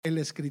el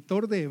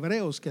escritor de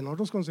Hebreos, que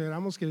nosotros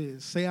consideramos que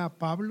sea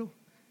Pablo,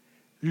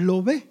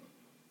 lo ve,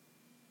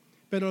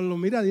 pero lo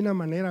mira de una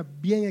manera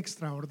bien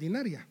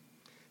extraordinaria.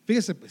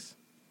 Fíjese pues,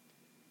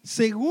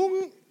 según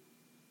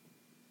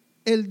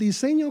el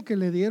diseño que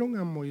le dieron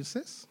a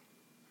Moisés,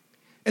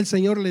 el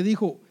Señor le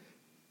dijo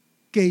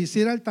que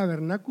hiciera el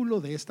tabernáculo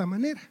de esta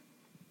manera.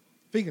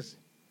 Fíjese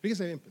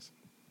bien pues,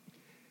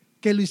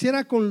 que lo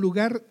hiciera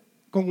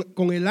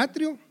con el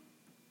atrio,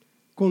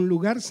 con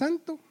lugar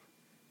santo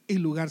y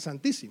lugar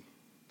santísimo.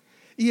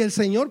 Y el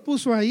Señor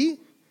puso ahí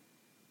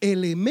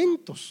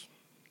elementos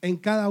en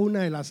cada una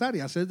de las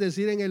áreas. Es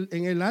decir,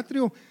 en el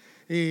atrio,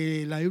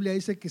 la Biblia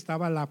dice que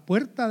estaba la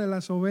puerta de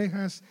las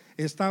ovejas,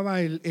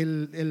 estaba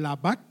el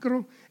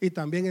lavacro y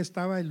también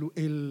estaba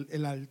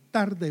el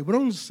altar de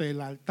bronce,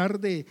 el altar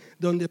de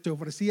donde se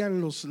ofrecían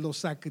los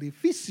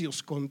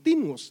sacrificios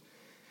continuos.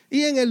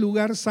 Y en el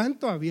lugar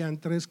santo habían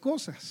 3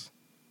 cosas: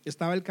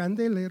 estaba el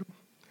candelero,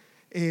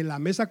 la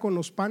mesa con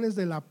los panes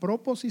de la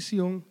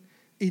proposición,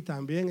 y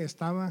también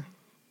estaba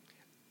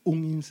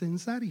un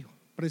incensario.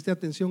 Preste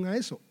atención a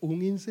eso,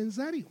 un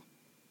incensario.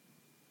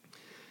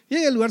 Y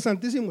en el lugar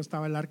santísimo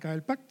estaba el arca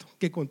del pacto,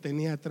 que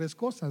contenía 3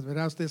 cosas,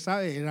 ¿verdad? Usted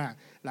sabe, era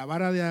la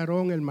vara de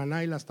Aarón, el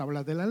maná y las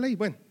tablas de la ley.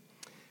 Bueno,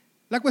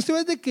 la cuestión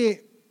es de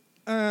que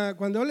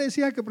cuando yo le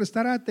decía que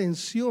prestara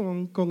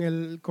atención con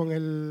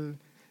el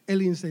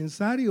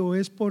incensario,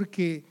 es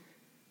porque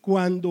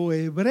cuando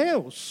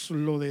Hebreos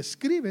lo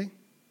describe,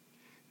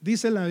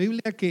 dice la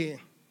Biblia que,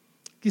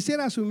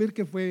 quisiera asumir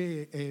que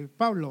fue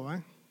Pablo,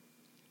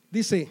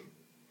 dice: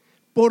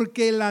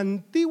 porque el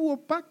antiguo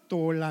pacto,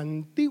 o la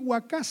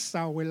antigua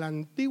casa, o el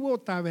antiguo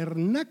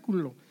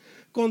tabernáculo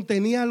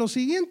contenía lo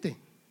siguiente.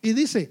 Y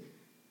dice: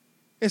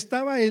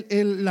 estaba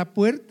la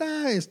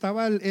puerta,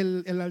 estaba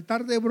el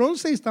altar de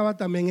bronce y estaba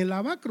también el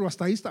lavacro.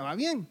 Hasta ahí estaba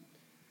bien.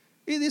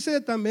 Y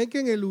dice también que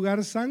en el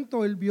lugar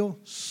santo él vio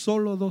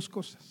solo 2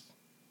 cosas: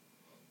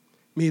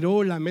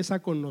 miró la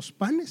mesa con los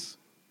panes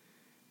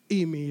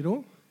y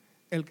miró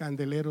el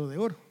candelero de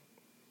oro.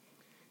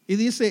 Y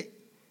dice: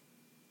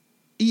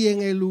 y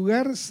en el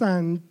lugar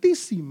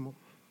santísimo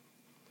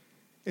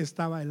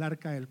estaba el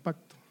arca del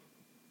pacto.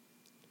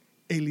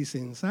 El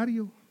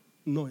incensario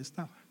no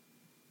estaba,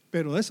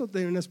 pero eso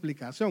tiene una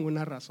explicación,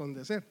 una razón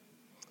de ser.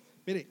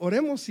 Mire,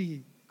 oremos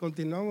y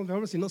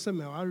continuamos, si no se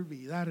me va a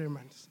olvidar,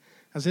 hermanos.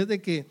 Así es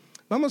de que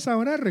vamos a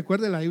orar.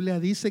 Recuerde, la Biblia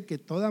dice que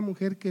toda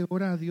mujer que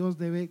ora a Dios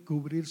debe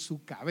cubrir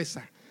su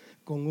cabeza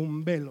con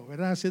un velo,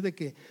 ¿verdad? Así es de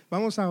que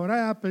vamos a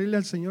orar, a pedirle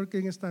al Señor que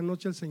en esta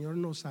noche el Señor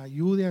nos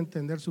ayude a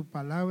entender su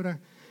palabra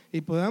y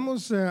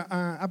podamos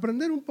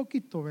aprender un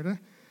poquito, ¿verdad?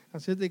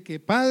 Así es de que,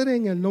 Padre,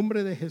 en el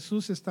nombre de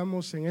Jesús,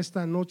 estamos en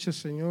esta noche,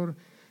 Señor,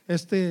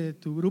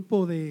 tu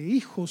grupo de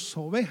hijos,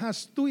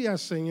 ovejas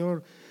tuyas,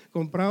 Señor,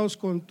 comprados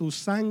con tu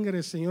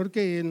sangre, Señor,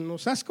 que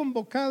nos has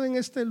convocado en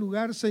este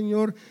lugar,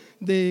 Señor,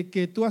 de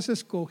que tú has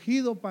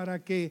escogido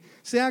para que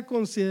sea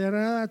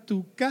considerada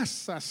tu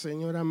casa,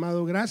 Señor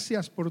amado.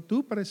 Gracias por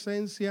tu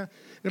presencia,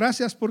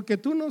 gracias porque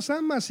tú nos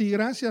amas y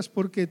gracias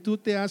porque tú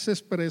te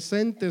haces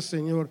presente,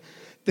 Señor.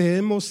 Te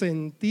hemos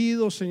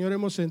sentido, Señor,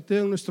 hemos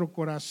sentido en nuestro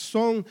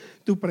corazón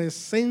tu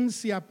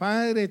presencia,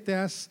 Padre. Te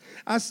has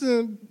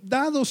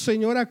dado,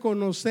 Señor, a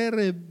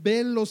conocer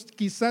velos,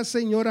 quizás,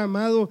 Señor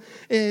amado,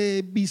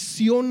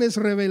 visiones,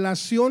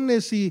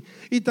 revelaciones, y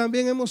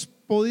también hemos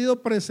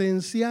podido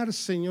presenciar,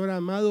 Señor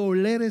amado,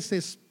 oler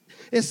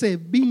ese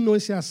vino,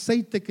 ese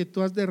aceite que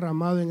tú has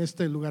derramado en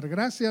este lugar.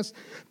 Gracias,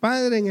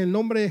 Padre, en el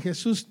nombre de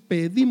Jesús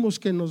pedimos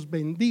que nos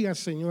bendiga,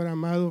 Señor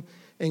amado,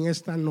 en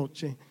esta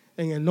noche.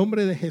 En el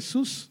nombre de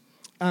Jesús,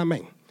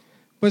 amén.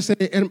 Pues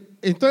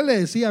entonces le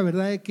decía,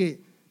 ¿verdad?, de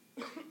que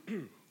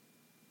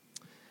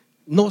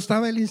no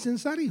estaba el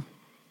incensario,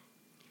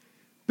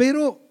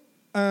 pero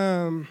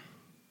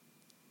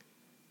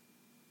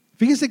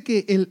fíjese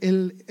que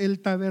el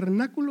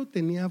tabernáculo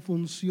tenía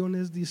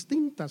funciones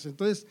distintas.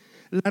 Entonces,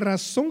 la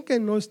razón que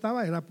no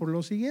estaba era por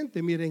lo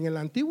siguiente. Mire, en el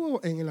antiguo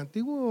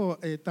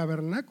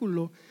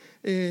tabernáculo,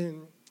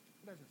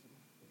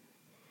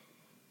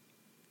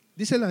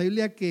 dice la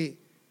Biblia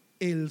que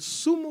el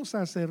sumo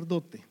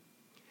sacerdote,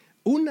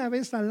 una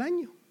vez al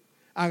año,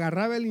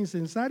 agarraba el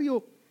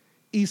incensario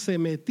y se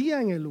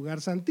metía en el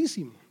lugar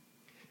santísimo.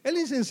 El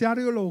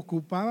incensario lo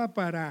ocupaba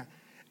para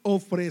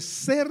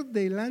ofrecer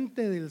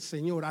delante del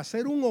Señor,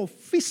 hacer un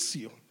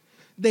oficio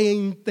de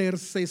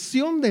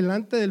intercesión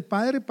delante del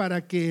Padre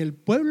para que el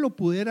pueblo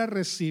pudiera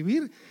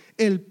recibir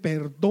el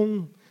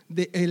perdón,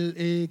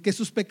 que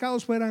sus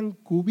pecados fueran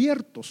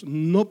cubiertos,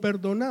 no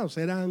perdonados,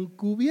 eran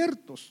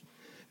cubiertos.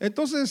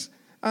 Entonces,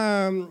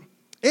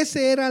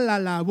 ese era la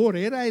labor,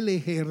 era el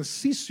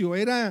ejercicio,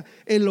 era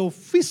el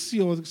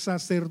oficio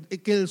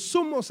que el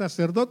sumo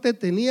sacerdote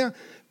tenía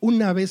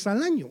una vez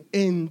al año.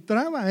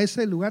 Entraba a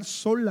ese lugar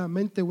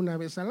solamente una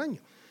vez al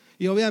año.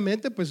 Y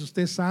obviamente, pues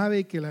usted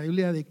sabe que la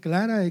Biblia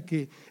declara de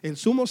que el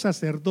sumo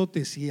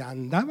sacerdote, si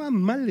andaba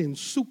mal en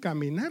su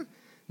caminar,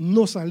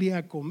 no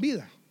salía con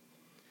vida.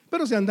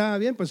 Pero si andaba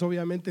bien, pues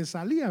obviamente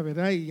salía,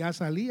 ¿verdad? Y ya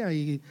salía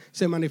y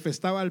se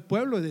manifestaba al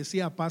pueblo y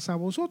decía: paz a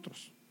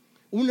vosotros.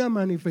 una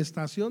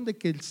manifestación de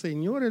que el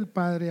Señor, el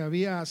Padre,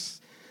 había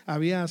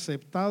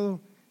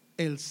aceptado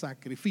el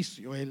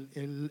sacrificio,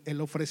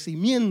 el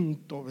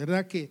ofrecimiento,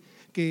 ¿verdad? Que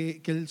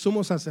el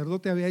sumo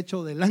sacerdote había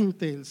hecho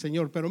delante del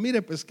Señor. Pero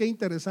mire, pues qué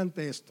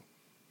interesante esto.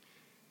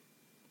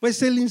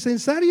 Pues el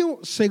incensario,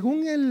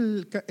 según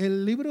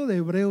el libro de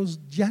Hebreos,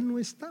 ya no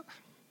estaba,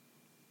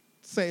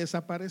 se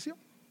desapareció.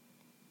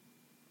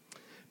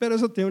 Pero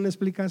eso tiene una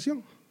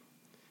explicación,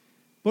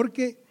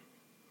 porque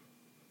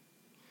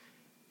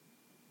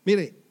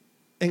mire,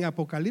 en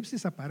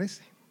Apocalipsis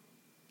aparece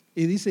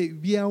y dice: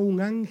 vi a un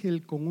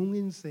ángel con un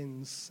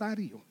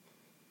incensario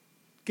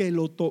que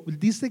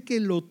dice que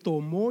lo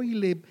tomó y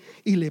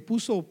le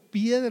puso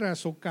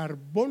piedras o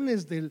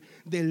carbones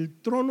del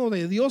trono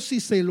de Dios y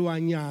se lo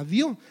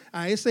añadió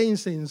a ese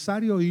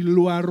incensario y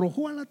lo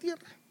arrojó a la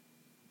tierra.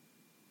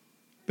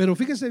 Pero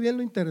fíjese bien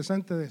lo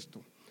interesante de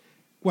esto.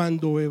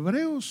 Cuando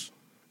Hebreos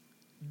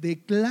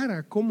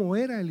declara cómo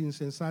era el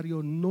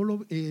incensario,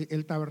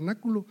 el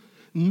tabernáculo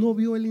no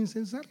vio el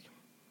incensario,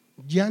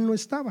 ya no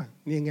estaba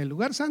ni en el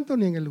lugar santo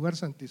ni en el lugar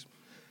santísimo.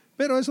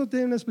 Pero eso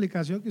tiene una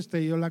explicación que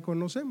usted y yo la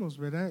conocemos,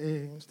 ¿verdad?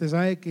 Usted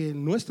sabe que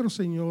nuestro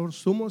Señor,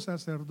 sumo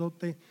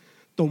sacerdote,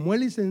 tomó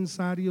el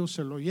incensario,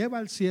 se lo lleva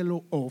al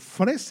cielo,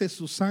 ofrece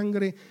su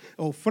sangre,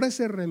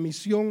 ofrece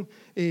remisión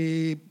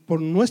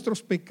por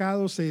nuestros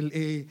pecados.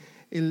 Él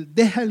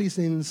deja el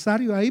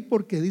incensario ahí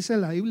porque dice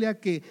la Biblia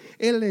que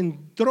Él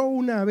entró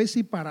una vez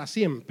y para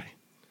siempre.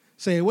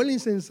 Se llevó el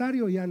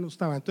incensario y ya no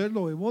estaba, entonces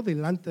lo llevó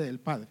delante del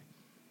Padre.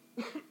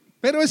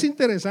 Pero es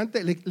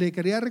interesante, le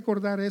quería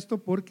recordar esto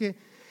porque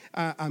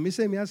a mí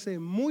se me hace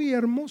muy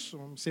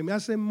hermoso, se me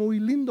hace muy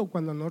lindo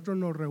cuando nosotros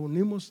nos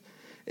reunimos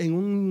en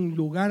un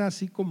lugar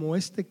así como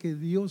este que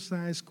Dios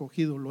ha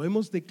escogido. Lo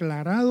hemos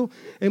declarado,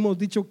 hemos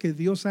dicho que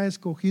Dios ha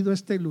escogido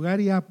este lugar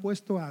y ha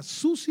puesto a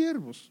sus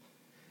siervos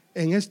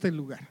en este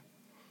lugar.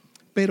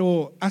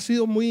 Pero ha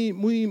sido muy,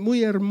 muy,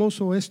 muy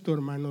hermoso esto,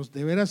 hermanos.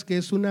 De veras que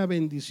es una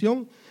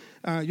bendición.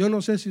 Yo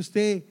no sé si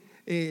usted,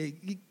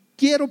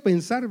 quiero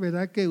pensar,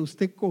 ¿verdad?, que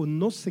usted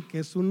conoce que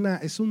es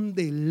un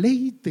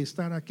deleite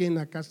estar aquí en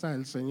la casa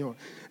del Señor.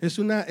 Es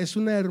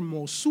una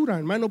hermosura,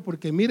 hermano,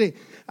 porque mire,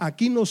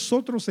 aquí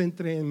nosotros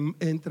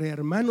entre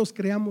hermanos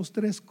creamos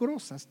tres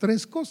cosas.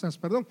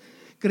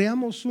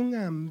 Creamos un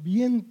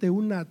ambiente,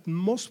 una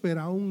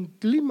atmósfera, un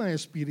clima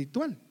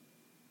espiritual.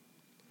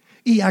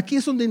 Y aquí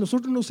es donde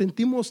nosotros nos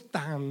sentimos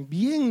tan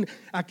bien,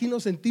 aquí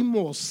nos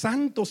sentimos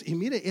santos. Y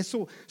mire,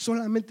 eso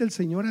solamente el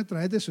Señor a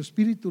través de su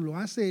Espíritu lo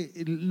hace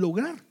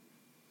lograr.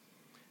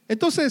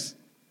 Entonces,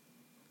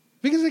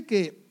 fíjese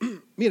que,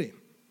 mire,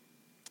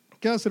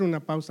 quiero hacer una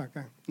pausa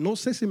acá. No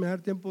sé si me da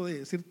tiempo de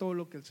decir todo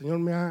lo que el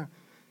Señor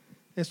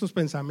estos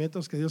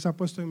pensamientos que Dios ha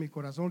puesto en mi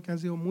corazón, que han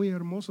sido muy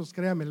hermosos.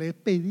 Créame, le he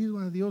pedido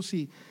a Dios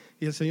y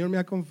el Señor me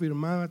ha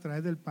confirmado a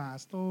través del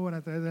pastor,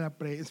 a través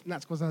de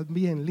unas cosas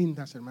bien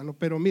lindas, hermano.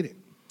 Pero mire,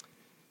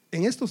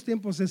 en estos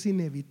tiempos es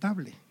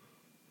inevitable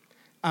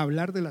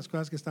hablar de las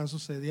cosas que están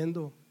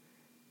sucediendo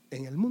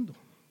en el mundo,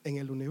 en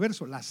el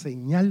universo, las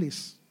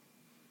señales.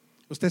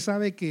 Usted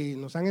sabe que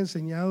nos han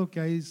enseñado que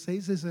hay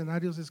 6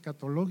 escenarios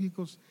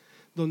escatológicos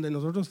donde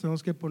nosotros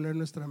tenemos que poner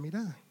nuestra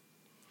mirada.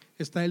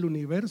 Está el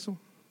universo,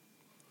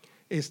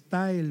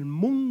 está el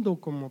mundo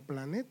como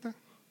planeta,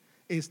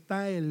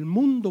 está el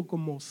mundo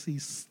como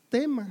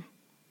sistema,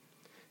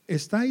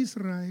 está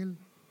Israel,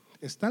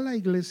 está la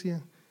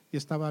iglesia y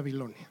está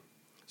Babilonia.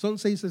 Son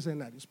 6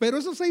 escenarios. Pero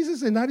esos 6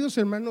 escenarios,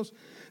 hermanos,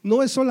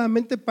 no es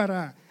solamente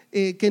para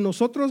que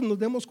nosotros nos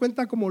demos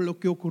cuenta como lo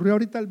que ocurrió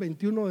ahorita el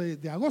 21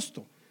 de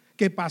agosto,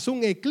 que pasó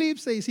un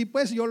eclipse y sí,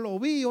 pues yo lo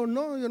vi o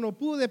no, yo no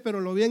pude,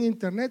 pero lo vi en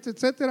internet,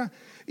 etcétera,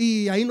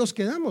 y ahí nos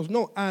quedamos.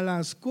 No, a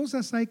las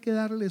cosas hay que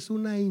darles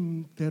una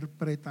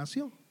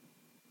interpretación.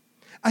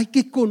 Hay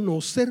que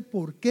conocer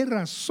por qué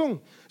razón.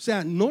 O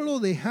sea, no lo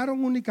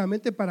dejaron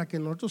únicamente para que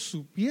nosotros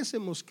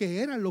supiésemos qué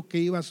era lo que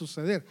iba a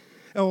suceder.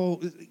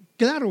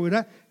 Claro,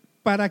 ¿verdad?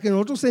 Para que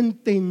nosotros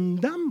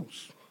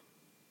entendamos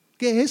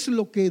qué es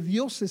lo que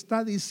Dios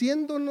está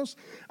diciéndonos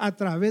a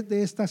través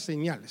de estas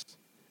señales.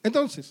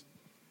 Entonces,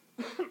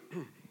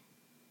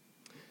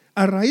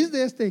 a raíz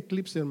de este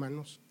eclipse,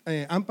 hermanos,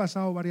 han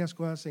pasado varias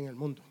cosas en el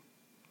mundo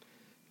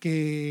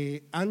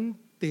que han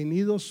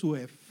tenido su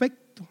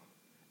efecto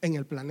en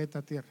el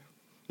planeta Tierra.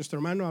 Nuestro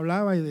hermano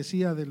hablaba y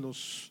decía de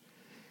los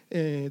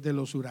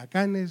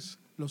huracanes,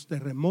 los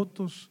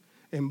terremotos,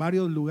 en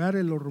varios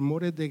lugares los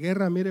rumores de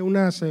guerra. Mire,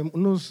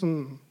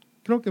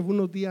 creo que fue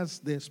unos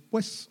días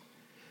después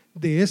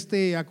de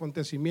este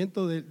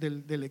acontecimiento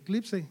del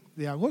eclipse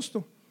de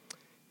agosto,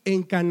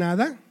 en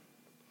Canadá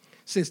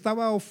se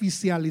estaba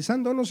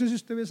oficializando, no sé si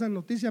usted ve esa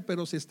noticia,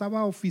 pero se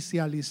estaba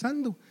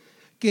oficializando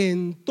que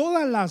en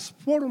todas las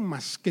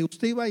formas que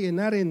usted iba a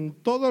llenar, en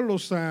todos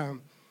los,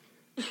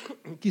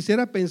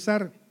 quisiera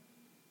pensar,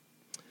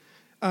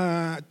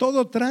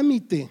 todo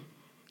trámite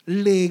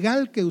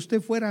legal que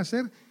usted fuera a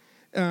hacer,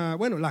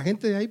 bueno, la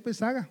gente de ahí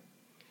pues haga,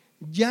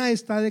 ya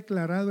está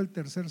declarado el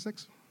tercer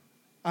sexo.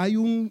 Hay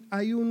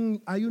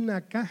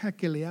una caja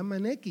que le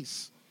llaman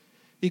X.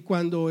 Y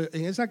cuando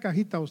en esa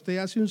cajita usted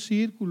hace un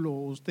círculo,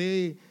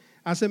 usted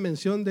hace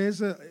mención de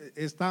eso,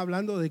 está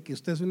hablando de que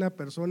usted es una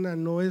persona,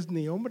 no es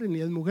ni hombre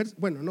ni es mujer.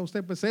 Bueno, no,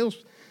 usted pues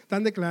ellos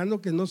están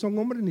declarando que no son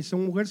hombres ni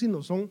son mujeres,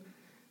 sino son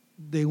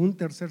de un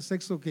tercer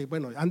sexo que,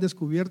 bueno, han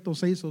descubierto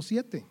 6 o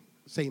 7.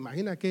 Se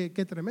imagina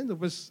qué tremendo,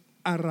 pues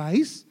a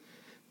raíz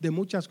de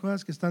muchas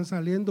cosas que están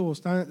saliendo o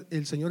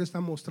el Señor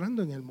está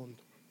mostrando en el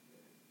mundo.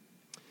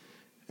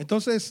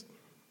 Entonces,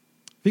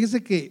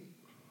 fíjese que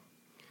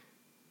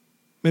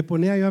me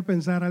ponía yo a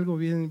pensar algo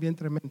bien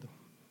tremendo.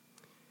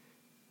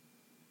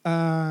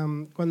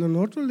 Cuando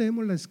nosotros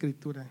leemos la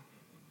Escritura,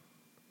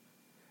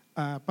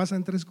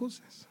 pasan 3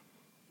 cosas.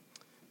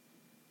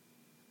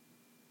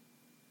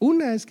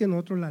 Una es que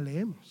nosotros la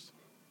leemos,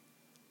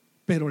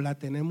 pero la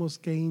tenemos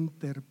que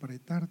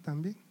interpretar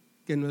también,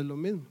 que no es lo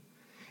mismo.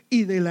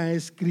 Y de la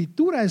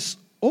Escritura es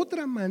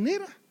otra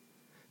manera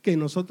que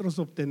nosotros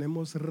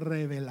obtenemos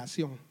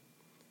revelación.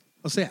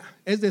 O sea,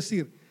 es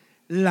decir,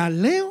 la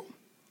leo,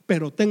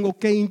 pero tengo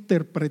que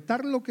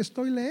interpretar lo que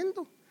estoy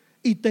leyendo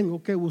y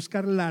tengo que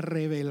buscar la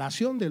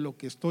revelación de lo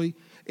que estoy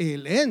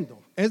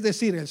leyendo. Es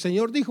decir, el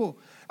Señor dijo: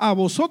 a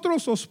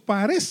vosotros os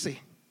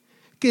parece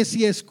que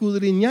si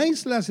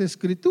escudriñáis las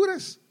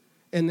Escrituras,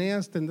 en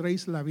ellas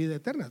tendréis la vida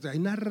eterna. O sea, hay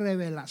una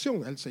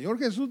revelación. El Señor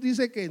Jesús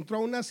dice que entró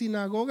a una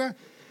sinagoga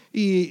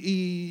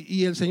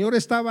y el Señor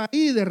estaba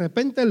ahí, y de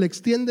repente le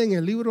extienden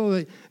el libro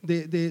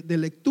de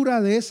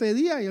lectura de ese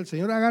día, y el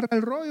Señor agarra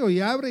el rollo y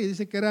abre y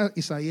dice que era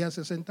Isaías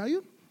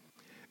 61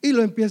 y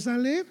lo empieza a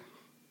leer.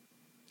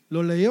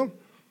 Lo leyó,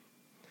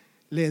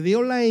 le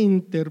dio la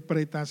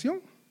interpretación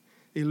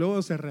y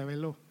luego se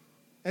reveló: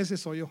 ese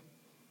soy yo.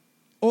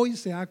 Hoy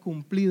se ha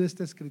cumplido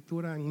esta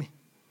escritura en mí.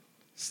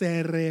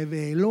 Se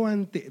reveló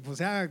ante, o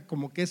sea,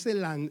 como que es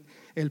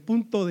el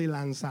punto de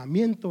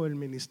lanzamiento del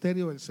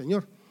ministerio del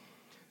Señor.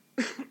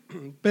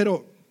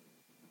 Pero,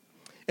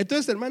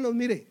 entonces, hermanos,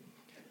 mire,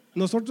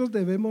 nosotros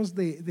debemos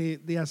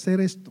de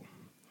hacer esto.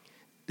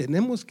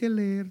 Tenemos que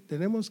leer,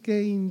 tenemos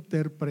que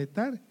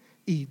interpretar,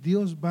 y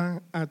Dios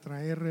va a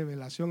traer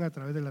revelación a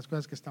través de las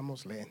cosas que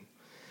estamos leyendo.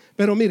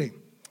 Pero mire,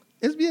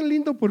 es bien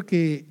lindo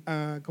porque,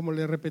 como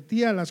le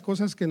repetía, las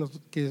cosas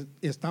que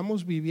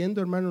estamos viviendo,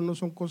 hermano, no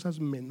son cosas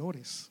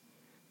menores.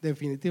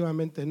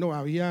 Definitivamente no.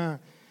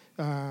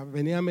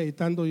 Venía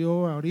meditando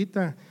yo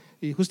ahorita,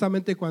 y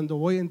justamente cuando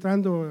voy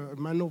entrando,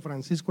 hermano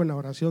Francisco en la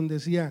oración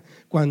decía: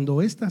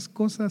 cuando estas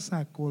cosas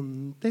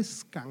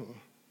acontezcan,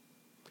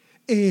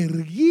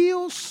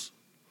 erguíos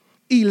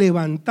y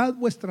levantad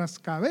vuestras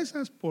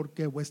cabezas,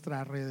 porque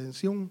vuestra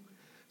redención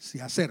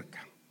se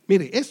acerca.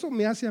 Mire, eso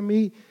me hace a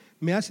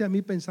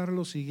mí pensar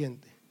lo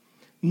siguiente: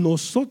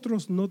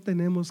 nosotros no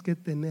tenemos que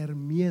tener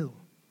miedo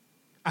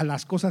a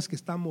las cosas que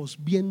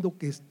estamos viendo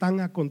que están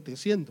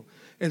aconteciendo.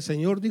 El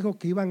Señor dijo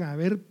que iban a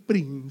haber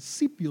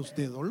principios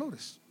de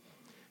dolores.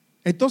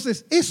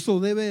 Entonces eso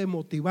debe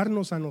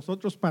motivarnos a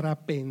nosotros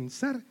para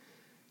pensar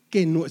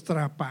que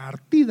nuestra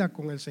partida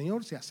con el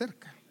Señor se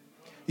acerca.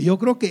 Y yo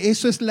creo que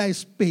eso es la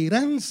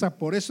esperanza,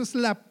 por eso es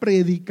la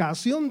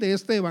predicación de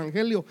este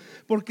evangelio,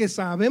 porque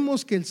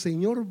sabemos que el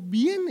Señor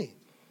viene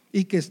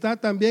y que está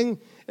también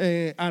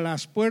a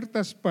las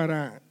puertas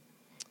para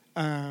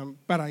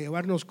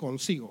llevarnos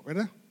consigo,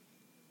 ¿verdad?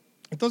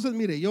 Entonces,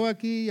 mire, yo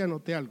aquí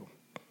anoté algo.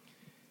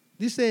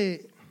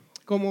 Dice,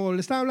 como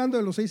le estaba hablando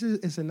de los 6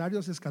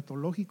 escenarios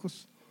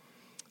escatológicos,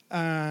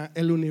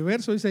 el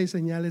universo, dice, hay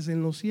señales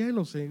en los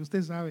cielos.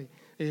 Usted sabe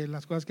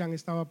las cosas que han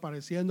estado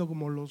apareciendo,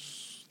 como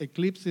los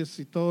eclipses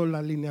y toda la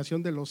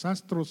alineación de los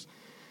astros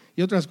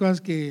y otras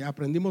cosas que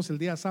aprendimos el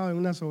día sábado en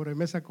una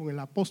sobremesa con el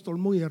apóstol,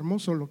 muy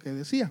hermoso lo que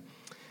decía.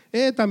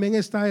 También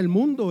está el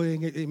mundo.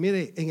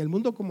 Mire, en el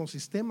mundo como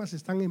sistema se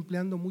están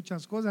empleando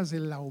muchas cosas: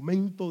 el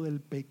aumento del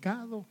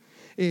pecado,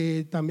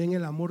 también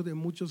el amor de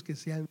muchos que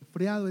se ha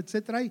enfriado,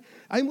 etcétera.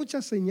 Hay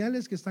muchas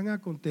señales que están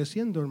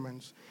aconteciendo,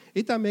 hermanos.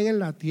 Y también en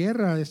la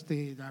tierra,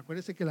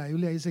 acuérdense que la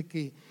Biblia dice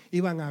que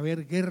iban a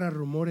haber guerras,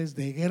 rumores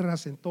de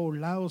guerras en todos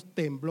lados,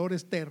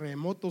 temblores,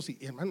 terremotos, y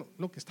hermano,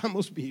 lo que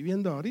estamos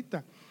viviendo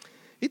ahorita.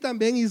 Y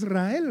también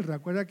Israel,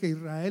 recuerda que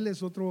Israel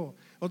es otro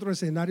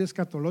escenario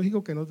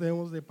escatológico que no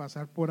debemos de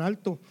pasar por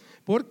alto,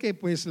 porque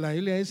pues la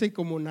Biblia dice,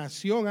 como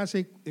nación,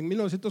 en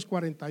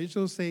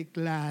 1948 se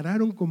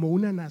declararon como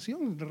una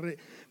nación,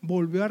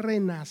 volvió a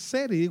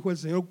renacer, y dijo el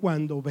Señor: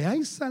 cuando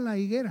veáis a la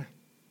higuera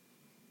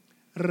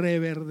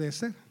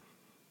reverdecer,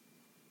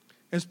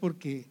 es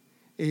porque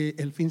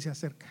el fin se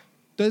acerca.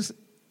 Entonces,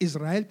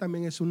 Israel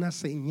también es una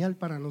señal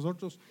para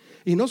nosotros,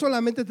 y no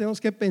solamente tenemos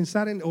que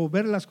pensar o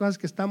ver las cosas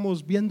que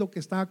estamos viendo que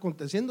están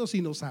aconteciendo,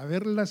 sino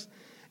saberlas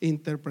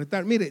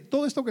interpretar. Mire,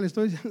 todo esto que le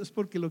estoy diciendo es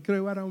porque lo quiero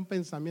llevar a un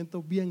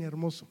pensamiento bien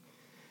hermoso,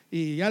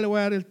 y ya le voy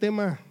a dar el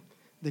tema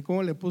de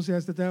cómo le puse a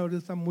este tema, ahorita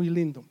está muy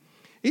lindo.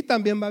 Y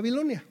también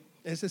Babilonia,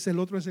 ese es el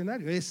otro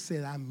escenario. Ese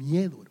da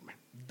miedo, hermano,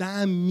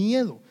 da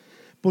miedo,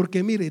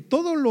 porque mire,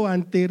 todo lo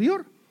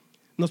anterior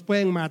nos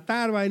pueden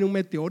matar, va a venir un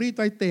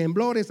meteorito, hay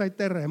temblores, hay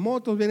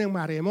terremotos, vienen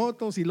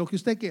maremotos y lo que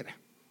usted quiera.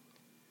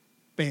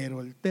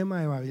 Pero el tema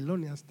de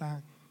Babilonia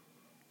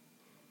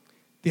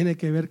tiene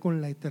que ver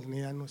con la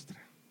eternidad nuestra,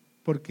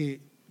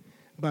 porque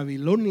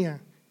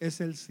Babilonia es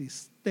el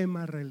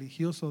sistema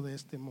religioso de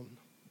este mundo.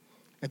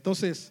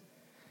 Entonces,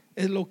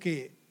 es lo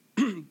que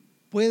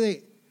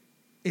puede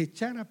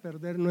echar a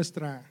perder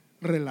nuestra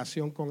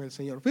relación con el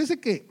Señor. Fíjense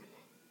que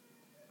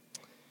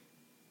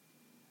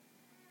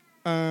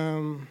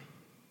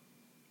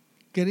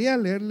quería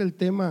leerle el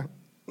tema,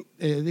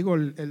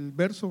 el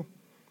verso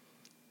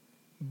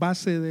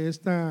base de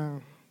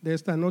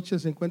esta noche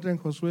se encuentra en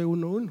Josué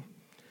 1:1.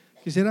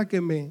 Quisiera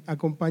que me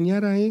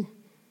acompañara ahí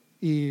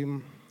y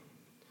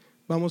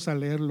vamos a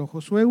leerlo.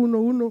 Josué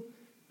 1:1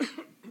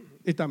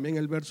 y también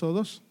el verso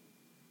 2.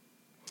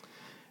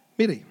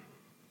 Mire,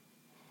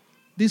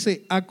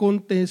 dice: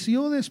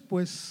 aconteció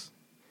después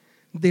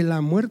de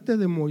la muerte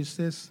de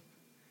Moisés,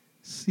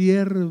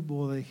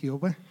 siervo de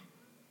Jehová,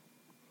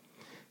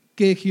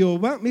 que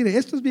Jehová, mire,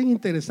 esto es bien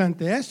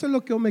interesante, esto es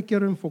lo que yo me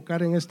quiero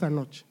enfocar en esta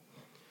noche,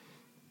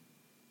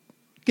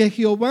 que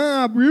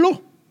Jehová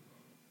habló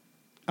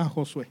a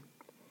Josué,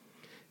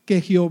 que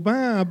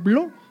Jehová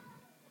habló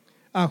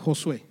a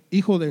Josué,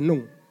 hijo de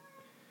Nun,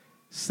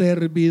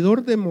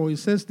 servidor de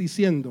Moisés,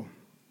 diciendo: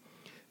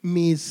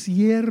 mi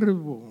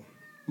siervo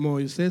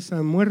Moisés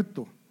ha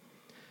muerto.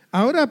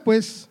 Ahora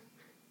pues,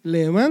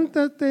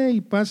 levántate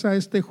y pasa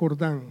este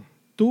Jordán,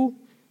 tú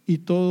y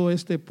todo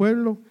este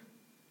pueblo,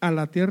 a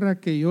la tierra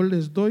que yo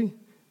les doy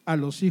a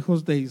los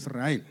hijos de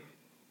Israel.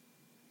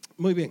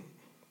 Muy bien.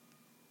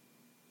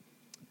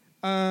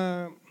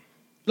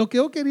 Lo que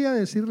yo quería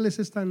decirles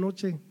esta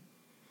noche,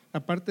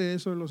 aparte de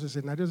eso de los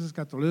escenarios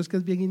escatológicos, que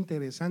es bien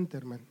interesante,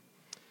 hermano.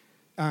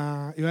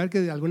 Y ver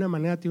que de alguna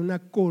manera tiene una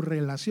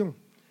correlación.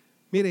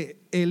 Mire,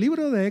 el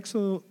libro de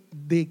Éxodo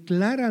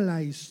declara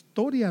la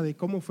historia de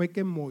cómo fue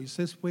que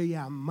Moisés fue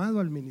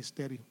llamado al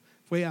ministerio,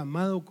 fue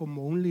llamado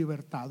como un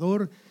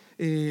libertador.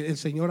 El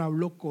Señor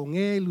habló con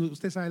él,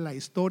 usted sabe la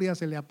historia,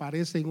 se le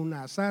aparece en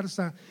una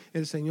zarza,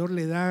 el Señor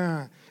le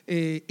da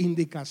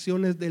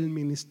indicaciones del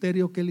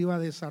ministerio que él iba a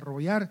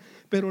desarrollar,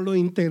 pero lo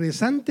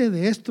interesante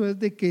de esto es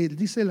de que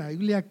dice la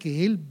Biblia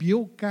que él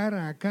vio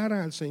cara a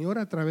cara al Señor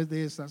a través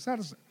de esa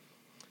zarza.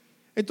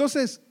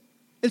 Entonces,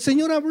 el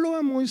Señor habló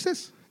a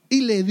Moisés y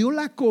le dio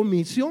la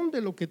comisión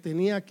de lo que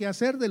tenía que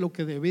hacer, de lo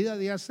que debía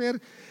de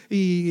hacer.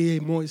 Y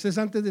Moisés,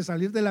 antes de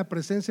salir de la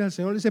presencia del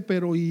Señor, dice: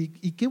 pero ¿y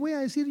qué voy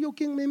a decir yo?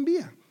 ¿Quién me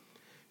envía?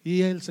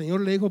 Y el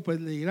Señor le dijo: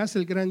 pues le dirás: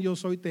 el gran yo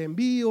soy te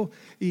envío.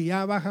 Y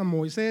ya baja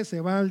Moisés,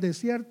 se va al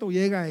desierto,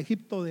 llega a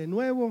Egipto de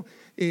nuevo,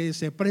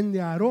 se prende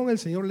a Aarón. El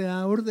Señor le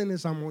da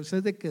órdenes a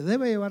Moisés de que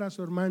debe llevar a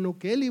su hermano,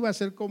 que él iba a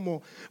ser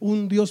como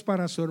un Dios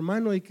para su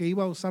hermano y que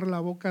iba a usar la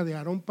boca de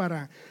Aarón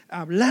para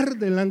hablar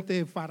delante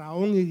de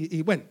Faraón.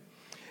 Y bueno,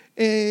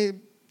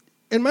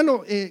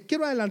 hermano,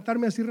 quiero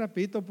adelantarme así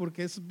rapidito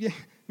porque es bien,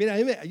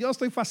 mira, yo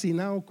estoy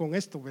fascinado con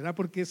esto, ¿verdad?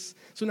 Porque es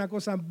una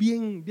cosa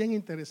bien, bien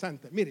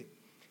interesante. Mire,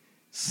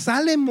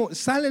 sale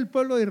el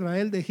pueblo de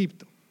Israel de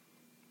Egipto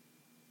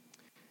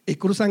y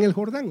cruzan el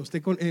Jordán,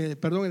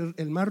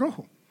 el Mar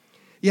Rojo,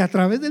 y a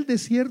través del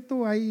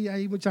desierto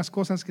hay muchas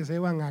cosas que se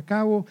llevan a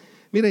cabo.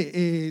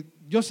 Mire,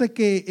 yo sé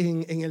que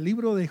en el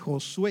libro de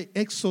Josué,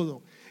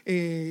 Éxodo,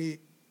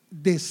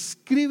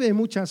 describe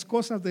muchas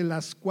cosas de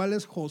las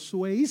cuales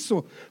Josué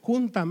hizo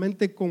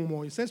juntamente con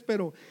Moisés,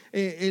 pero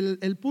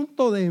el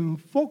punto de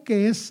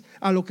enfoque es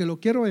a lo que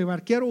lo quiero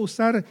llevar. Quiero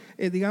usar,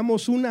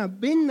 digamos, una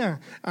vena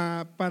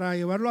para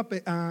llevarlo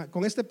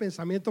con este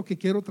pensamiento que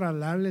quiero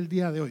trasladarle el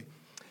día de hoy.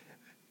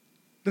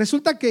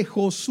 Resulta que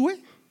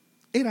Josué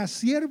era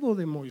siervo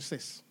de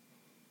Moisés.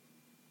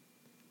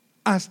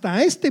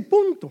 Hasta este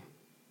punto,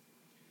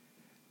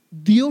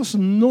 Dios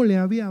no le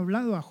había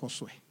hablado a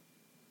Josué.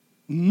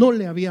 No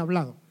le había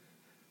hablado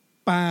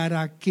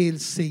para que él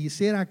se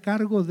hiciera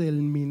cargo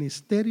del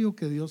ministerio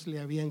que Dios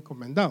le había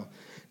encomendado.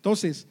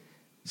 Entonces,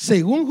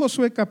 según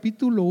Josué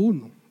capítulo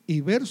 1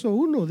 y verso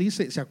 1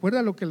 dice, ¿se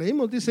acuerda lo que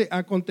leímos? Dice: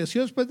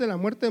 aconteció después de la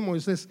muerte de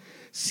Moisés,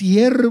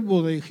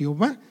 siervo de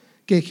Jehová,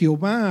 que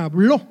Jehová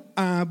habló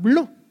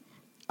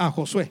a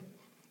Josué.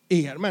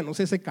 Y hermanos,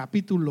 ese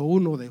capítulo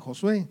 1 de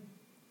Josué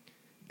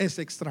es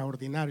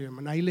extraordinario,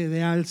 hermano. Ahí le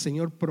da al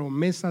Señor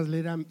promesas,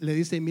 le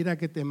dice: mira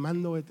que te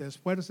mando que te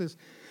esfuerces,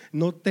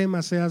 no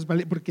temas, seas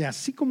valiente, porque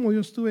así como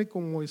yo estuve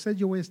con Moisés,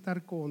 yo voy a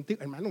estar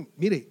contigo. Hermano,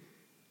 mire,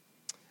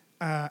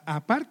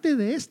 aparte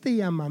de este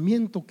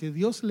llamamiento que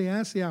Dios le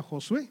hace a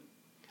Josué,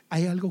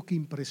 hay algo que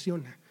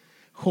impresiona.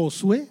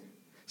 Josué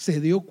se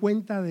dio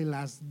cuenta de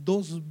las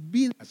dos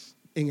vidas,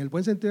 en el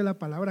buen sentido de la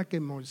palabra, que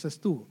Moisés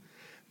tuvo.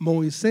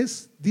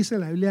 Moisés, dice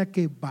la Biblia,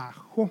 que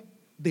bajó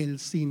del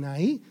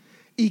Sinaí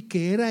y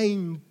que era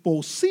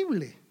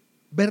imposible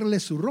verle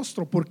su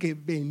rostro porque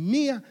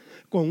venía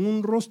con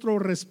un rostro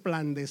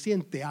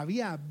resplandeciente,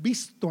 había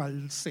visto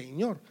al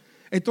Señor.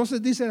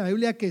 Entonces dice la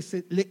Biblia que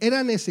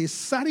era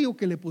necesario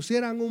que le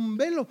pusieran un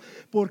velo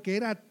porque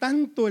era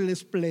tanto el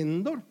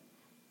esplendor.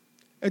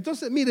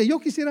 Entonces, mire, yo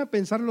quisiera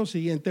pensar lo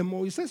siguiente: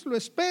 Moisés lo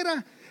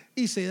espera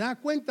y se da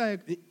cuenta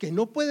de que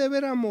no puede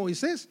ver a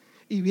Moisés,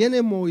 y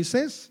viene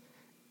Moisés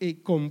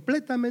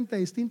completamente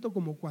distinto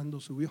como cuando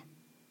subió.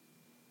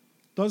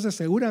 Entonces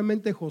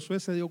seguramente Josué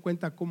se dio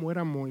cuenta cómo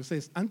era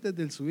Moisés antes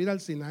de subir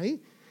al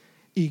Sinaí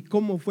y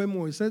cómo fue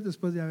Moisés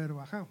después de haber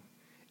bajado.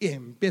 Y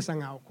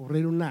empiezan a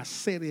ocurrir una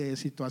serie de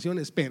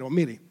situaciones, pero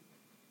mire,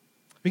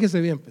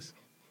 fíjese bien, pues,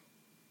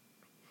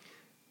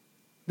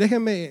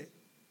 déjeme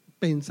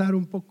pensar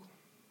un poco.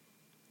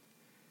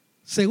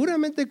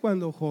 Seguramente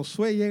cuando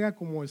Josué llega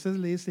con Moisés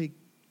le dice: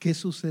 ¿qué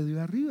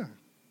sucedió arriba?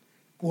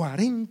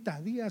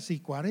 40 días y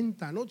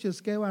 40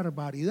 noches, qué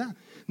barbaridad.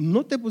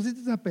 No te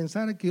pusiste a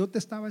pensar que yo te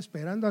estaba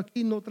esperando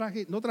aquí, no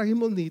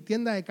trajimos ni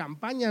tienda de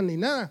campaña ni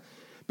nada.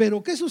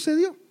 Pero ¿qué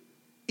sucedió?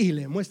 Y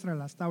le muestra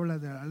las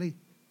tablas de la ley.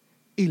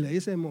 Y le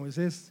dice a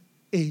Moisés: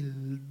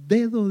 el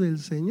dedo del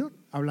Señor,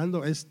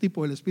 hablando es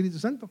tipo del Espíritu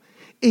Santo,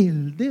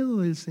 el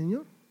dedo del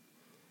Señor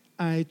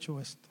ha hecho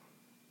esto.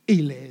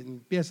 Y le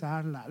empieza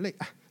a dar la ley,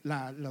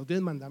 los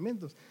 10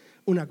 mandamientos.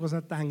 Una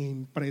cosa tan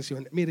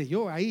impresionante. Mire,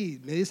 yo ahí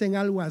me dicen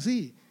algo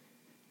así,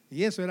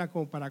 y eso era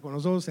como para con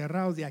los ojos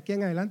cerrados. De aquí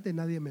en adelante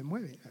nadie me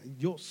mueve.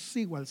 Yo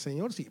sigo al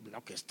Señor. Sí,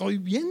 lo que estoy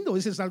viendo,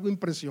 eso es algo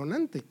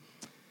impresionante.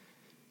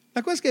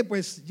 La cosa es que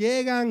pues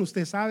llegan,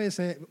 usted sabe,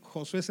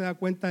 Josué se da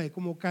cuenta de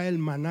cómo cae el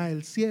maná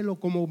del cielo,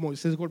 cómo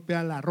Moisés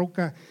golpea la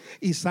roca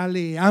y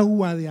sale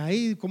agua de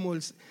ahí, cómo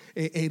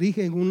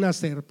erigen una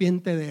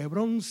serpiente de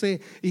bronce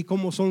y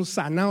cómo son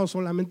sanados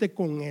solamente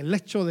con el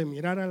hecho de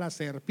mirar a la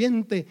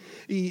serpiente,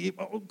 y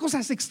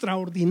cosas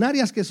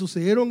extraordinarias que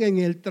sucedieron en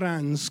el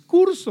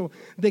transcurso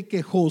de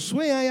que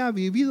Josué haya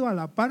vivido a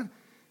la par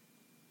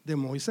de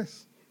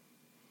Moisés.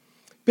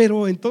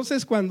 Pero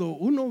entonces cuando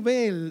uno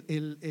ve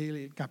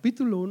el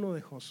capítulo 1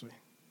 de Josué,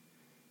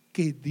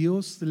 que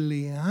Dios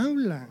le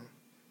habla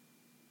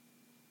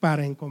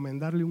para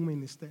encomendarle un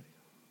ministerio.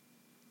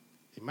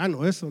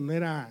 Hermano, eso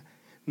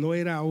no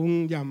era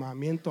un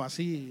llamamiento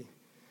así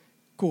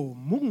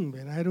común,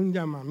 ¿verdad? Era un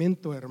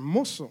llamamiento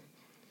hermoso.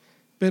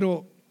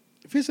 Pero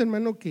fíjese,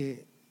 hermano,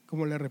 que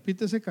como le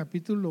repito, ese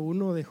capítulo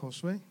 1 de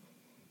Josué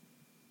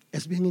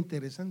es bien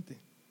interesante.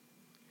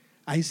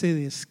 Ahí se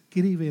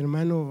describe,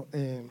 hermano,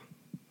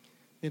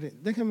 mire,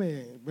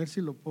 déjeme ver si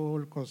lo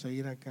puedo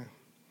conseguir acá.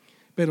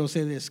 Pero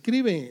se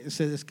describe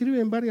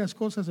en varias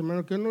cosas,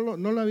 hermano, que yo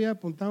no lo había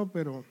apuntado,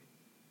 pero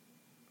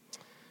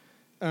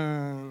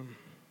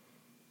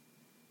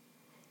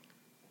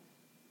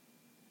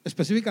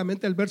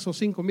específicamente el verso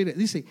 5, mire,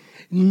 dice: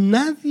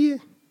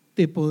 nadie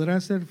te podrá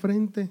hacer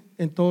frente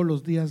en todos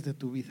los días de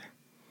tu vida.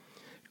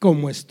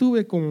 Como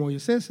estuve con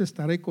Moisés,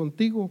 estaré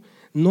contigo,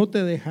 no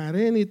te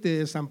dejaré ni te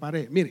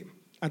desamparé. Mire,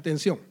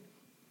 atención.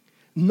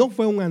 No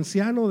fue un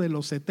anciano de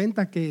los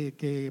 70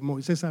 que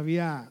Moisés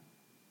había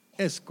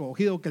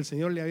escogido, que el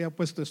Señor le había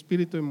puesto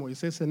espíritu en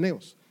Moisés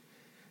Eneos.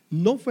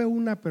 No fue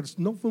un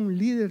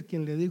líder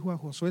quien le dijo a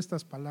Josué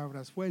estas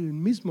palabras, fue el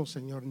mismo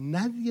Señor: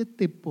 nadie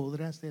te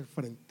podrá hacer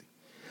frente.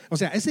 O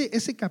sea,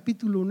 ese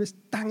capítulo 1 es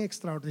tan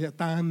extraordinario,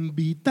 tan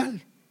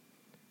vital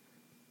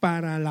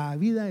para la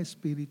vida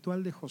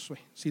espiritual de Josué,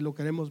 si lo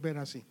queremos ver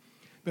así.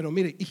 Pero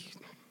mire,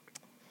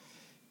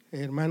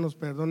 hermanos,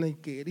 perdonen,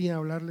 quería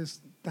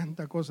hablarles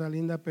tanta cosa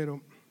linda,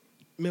 pero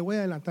me voy a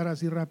adelantar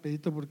así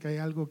rapidito porque hay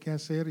algo que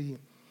hacer y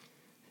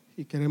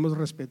queremos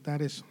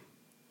respetar eso.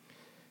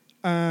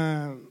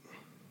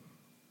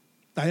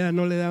 Todavía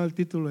no le he dado el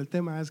título del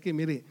tema, es que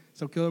mire,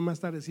 se lo quedo más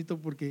tardecito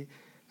porque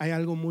hay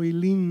algo muy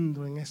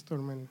lindo en esto,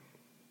 hermano.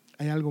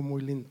 Hay algo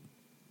muy lindo.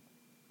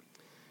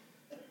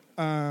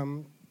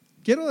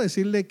 Quiero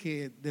decirle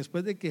que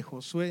después de que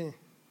Josué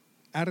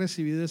ha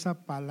recibido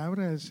esa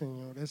palabra del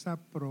Señor, esa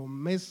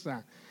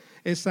promesa,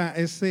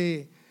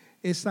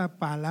 esa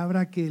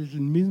palabra que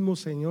el mismo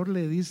Señor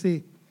le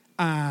dice: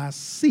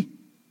 así.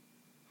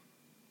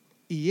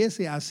 Y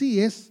ese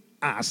así es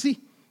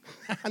así.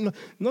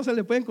 No se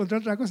le puede encontrar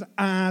otra cosa.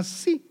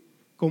 Así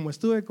como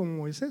estuve con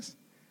Moisés,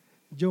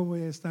 yo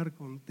voy a estar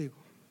contigo.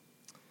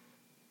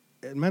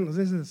 Hermanos,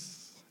 ese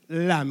es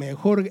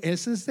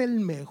el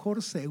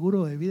mejor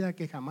seguro de vida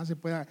que jamás se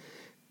pueda.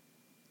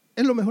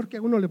 Es lo mejor que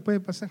a uno le puede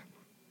pasar.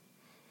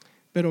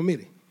 Pero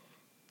mire,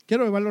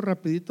 quiero llevarlo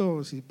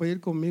rapidito, si puede ir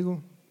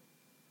conmigo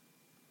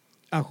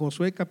a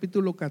Josué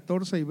capítulo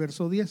 14 y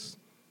verso 10.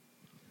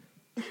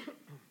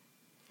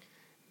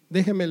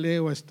 Déjeme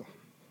leer esto.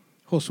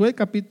 Josué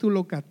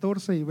capítulo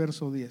 14 y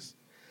verso 10.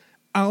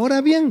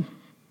 Ahora bien,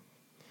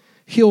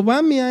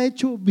 Jehová me ha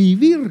hecho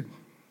vivir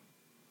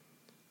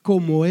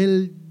como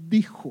él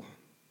dijo.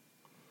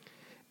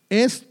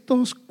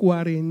 Estos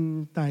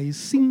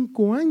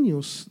 45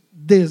 años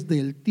desde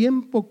el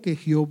tiempo que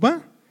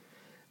Jehová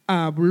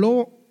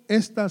habló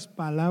estas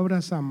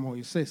palabras a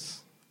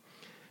Moisés,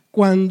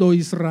 cuando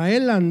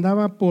Israel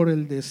andaba por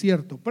el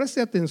desierto.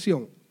 Preste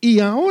atención. Y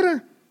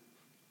ahora,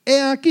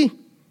 he aquí,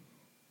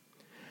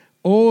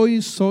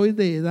 hoy soy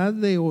de edad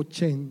de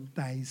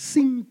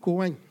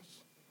 85 años.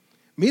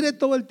 Mire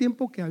todo el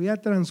tiempo que había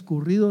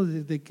transcurrido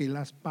desde que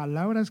las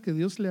palabras que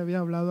Dios le había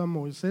hablado a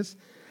Moisés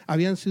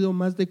habían sido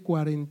más de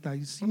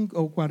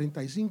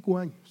 45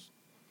 años.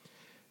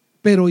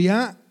 Pero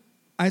ya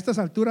a estas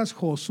alturas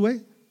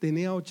Josué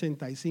tenía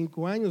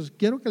 85 años.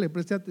 Quiero que le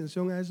preste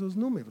atención a esos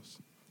números,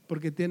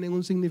 porque tienen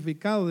un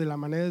significado de la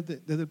manera,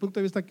 desde el punto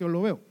de vista que yo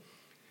lo veo.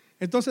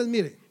 Entonces,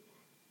 mire,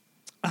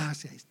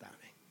 sí, ahí está.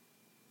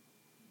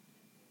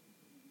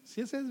 Sí,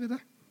 ese es, ¿verdad?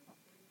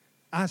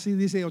 Ah, sí,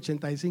 dice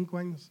 85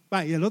 años.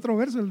 Va, y el otro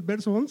verso, el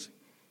verso 11.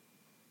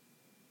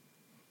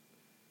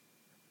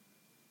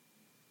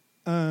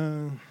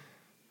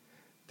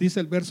 Dice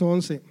el verso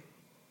 11: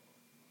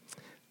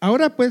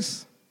 ahora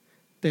pues,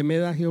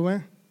 temed a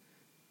Jehová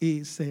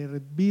y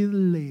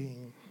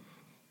servidle.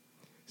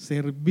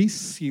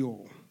 Servicio,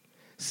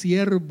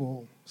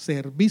 siervo,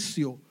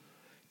 servicio.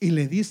 Y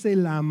le dice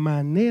la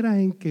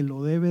manera en que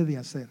lo debe de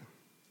hacer: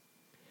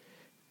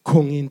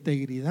 con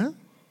integridad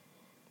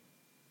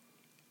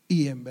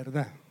y en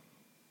verdad.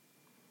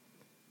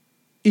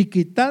 Y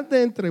quitad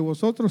de entre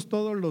vosotros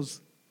todos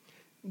los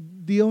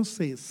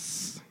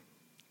dioses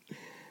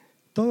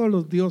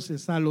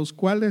a los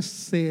cuales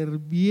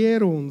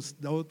sirvieron,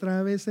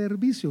 otra vez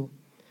servicio,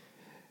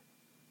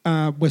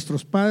 a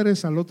vuestros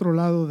padres al otro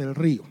lado del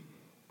río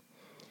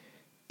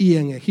y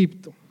en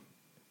Egipto.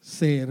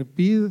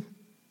 Servid.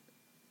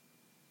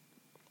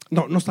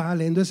 No estaba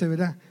leyendo ese,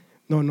 ¿verdad?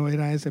 No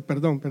era ese,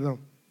 perdón.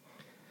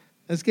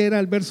 Es que era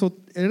el verso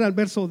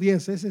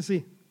 10, ese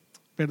sí,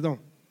 perdón.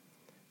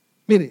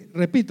 Mire,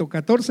 repito,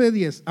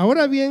 14:10.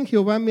 Ahora bien,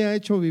 Jehová me ha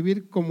hecho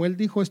vivir, como él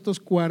dijo, estos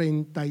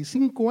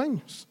 45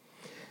 años,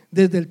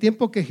 desde el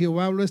tiempo que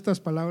Jehová habló estas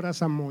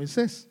palabras a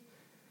Moisés,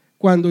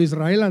 cuando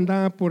Israel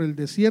andaba por el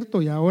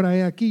desierto, y ahora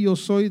he aquí, yo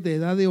soy de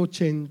edad de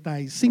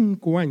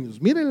 85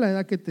 años. Miren la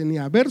edad que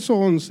tenía. Verso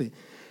 11: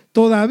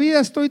 todavía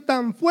estoy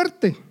tan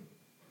fuerte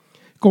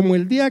como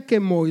el día que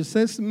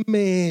Moisés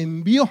me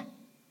envió.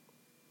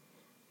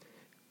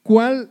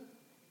 ¿Cuál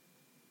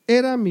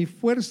era mi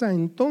fuerza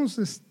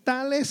entonces?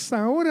 Tal es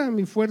ahora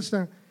mi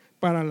fuerza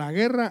para la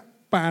guerra,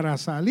 para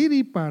salir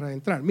y para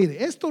entrar.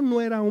 Mire, esto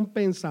no era un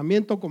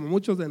pensamiento como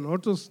muchos de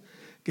nosotros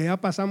que ya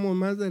pasamos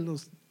más de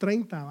los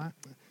 30,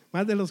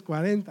 más de los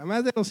 40,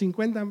 más de los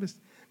 50.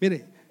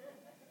 Mire,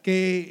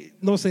 que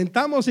nos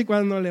sentamos y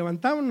cuando nos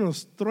levantamos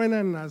nos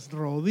truenan las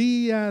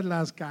rodillas,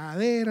 las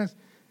caderas.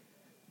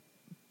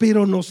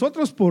 Pero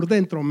nosotros por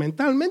dentro,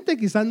 mentalmente,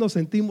 quizás nos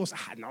sentimos,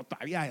 no,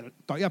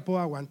 todavía puedo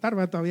aguantar,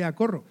 todavía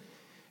corro.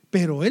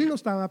 Pero él no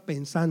estaba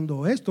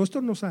pensando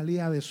esto no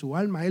salía de su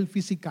alma, él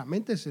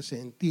físicamente se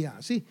sentía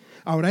así.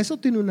 Ahora, eso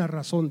tiene una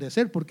razón de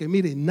ser, porque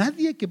mire,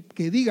 nadie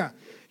que diga,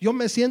 yo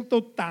me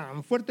siento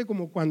tan fuerte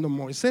como cuando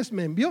Moisés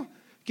me envió,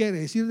 quiere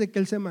decir de que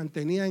él se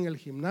mantenía en el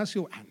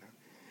gimnasio.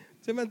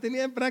 Se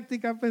mantenía en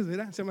práctica, pues,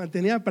 ¿verdad? Se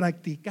mantenía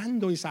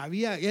practicando y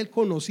sabía, él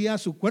conocía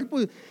su cuerpo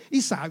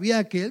y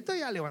sabía que él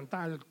todavía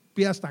levantaba el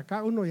pie hasta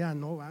acá, uno ya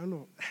no va,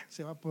 uno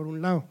se va por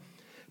un lado.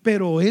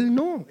 Pero él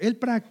no, él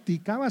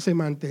practicaba, se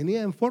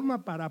mantenía en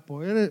forma para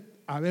poder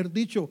haber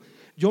dicho,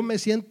 yo me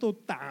siento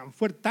tan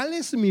fuerte, tal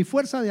es mi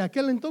fuerza de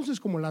aquel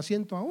entonces como la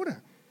siento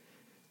ahora,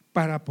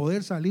 para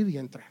poder salir y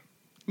entrar.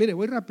 Mire,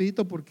 voy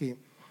rapidito porque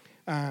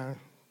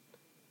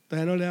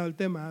todavía no le he dado el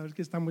tema, a ver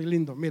que está muy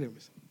lindo, miren.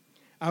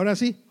 Ahora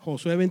sí,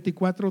 Josué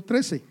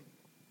 24:13.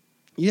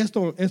 Y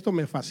esto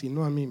me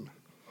fascinó a mí.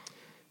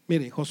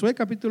 Mire, Josué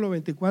capítulo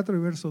 24 y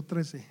verso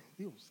 13.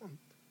 Dios santo.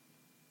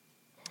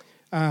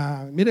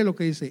 Mire lo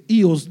que dice: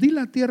 y os di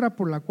la tierra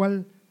por la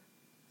cual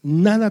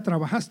nada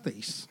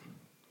trabajasteis,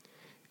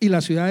 y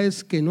las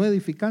ciudades que no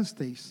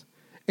edificasteis,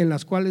 en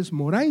las cuales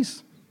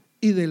moráis,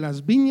 y de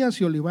las viñas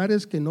y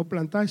olivares que no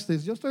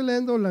plantasteis. Yo estoy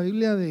leyendo la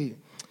Biblia de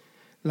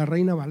la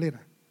Reina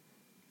Valera.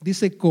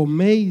 Dice: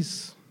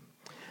 coméis.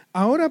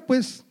 Ahora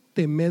pues,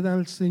 temed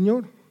al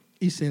Señor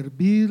y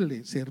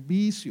servirle,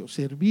 servicio,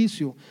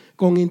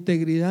 con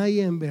integridad y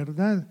en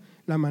verdad,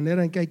 la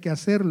manera en que hay que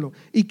hacerlo.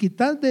 Y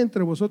quitad de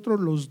entre vosotros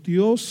los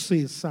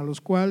dioses a los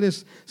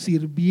cuales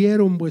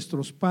sirvieron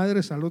vuestros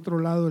padres al otro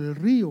lado del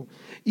río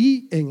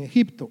y en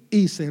Egipto,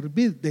 y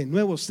servid. De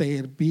nuevo,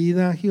 servid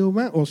a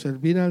Jehová o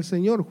servir al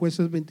Señor.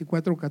 Jueces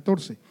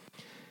 24:14.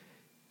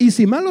 Y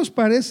si mal os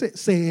parece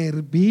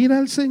servir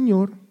al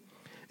Señor,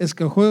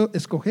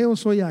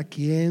 escogeos hoy a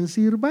quién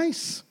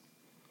sirváis.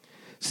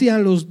 Si a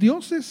los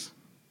dioses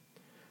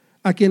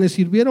a quienes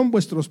sirvieron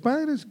vuestros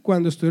padres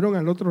cuando estuvieron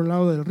al otro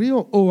lado del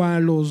río, o a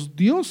los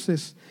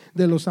dioses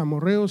de los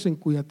amorreos en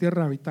cuya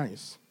tierra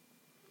habitáis.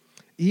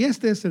 Y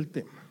este es el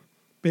tema: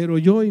 pero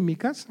yo y mi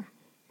casa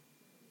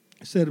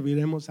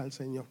serviremos al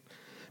Señor.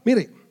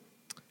 Mire,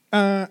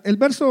 el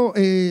verso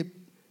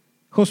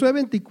Josué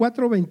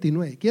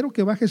 24:29. Quiero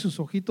que baje sus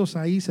ojitos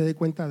ahí y se dé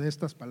cuenta de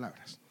estas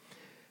palabras.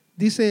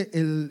 Dice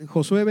el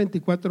Josué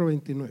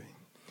 24:29: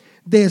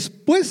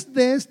 después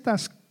de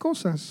estas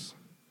cosas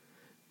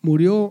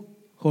murió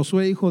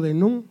Josué hijo de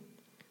Nun,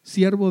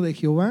 siervo de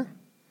Jehová,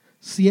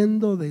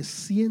 siendo de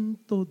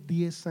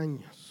 110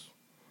 años.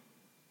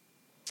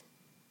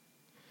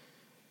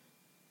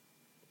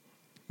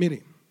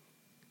 Mire,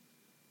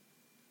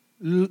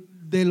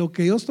 de lo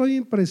que yo estoy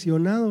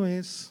impresionado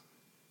es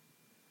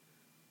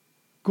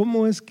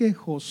cómo es que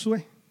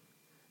Josué,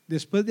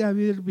 después de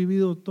haber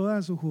vivido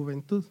toda su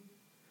juventud,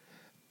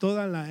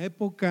 toda la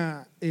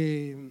época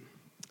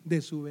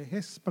de su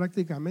vejez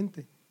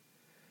prácticamente,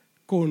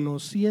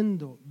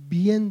 conociendo,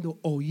 viendo,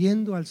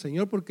 oyendo al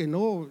Señor, porque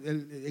no,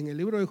 en el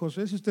libro de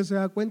Josué, si usted se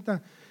da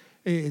cuenta,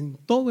 En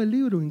todo el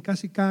libro, en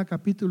casi cada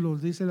capítulo,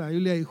 dice la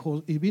Biblia,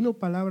 y vino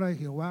palabra de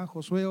Jehová a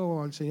Josué,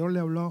 o el Señor le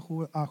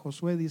habló a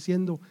Josué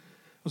diciendo,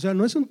 o sea,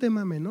 no es un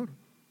tema menor.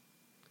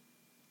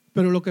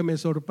 Pero lo que me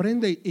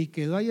sorprende y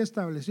quedó ahí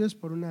establecido es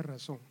por una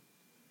razón.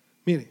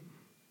 Mire,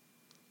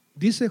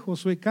 dice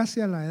Josué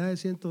casi a la edad de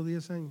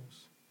 110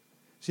 años,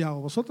 si a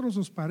vosotros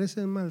os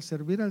parece mal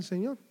servir al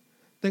Señor,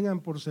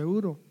 tengan por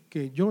seguro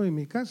que yo en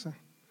mi casa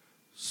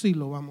sí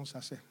lo vamos a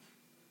hacer,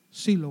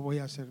 sí lo voy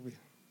a servir.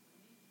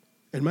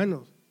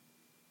 Hermanos,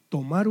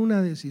 tomar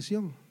una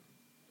decisión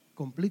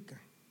complica,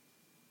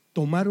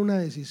 tomar una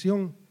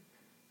decisión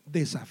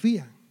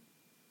desafía,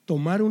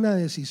 tomar una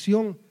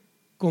decisión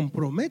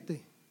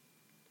compromete.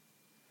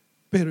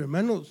 Pero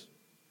hermanos,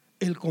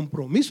 el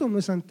compromiso no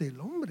es ante el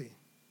hombre,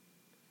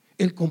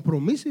 el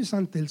compromiso es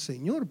ante el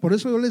Señor. Por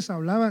eso yo les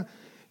hablaba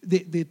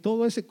de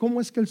todo ese,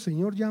 cómo es que el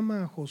Señor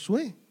llama a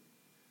Josué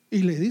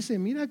y le dice,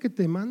 mira que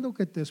te mando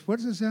que te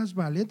esfuerces, seas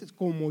valiente,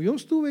 como yo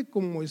estuve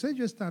con Moisés,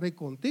 yo estaré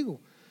contigo.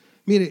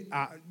 Mire,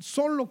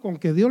 solo con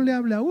que Dios le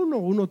hable a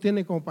uno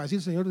tiene como para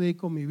decir, Señor,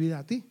 dedico mi vida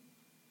a ti.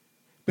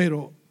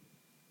 Pero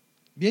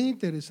bien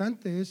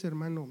interesante es,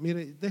 hermano,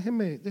 mire,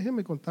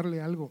 déjeme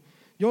contarle algo.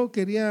 Yo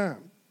quería,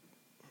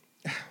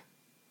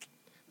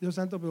 Dios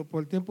santo, pero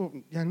por el tiempo,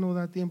 ya no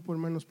da tiempo,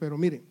 hermanos, pero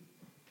mire,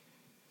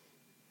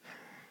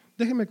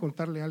 déjeme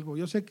contarle algo.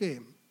 Yo sé que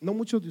no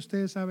muchos de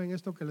ustedes saben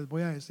esto que les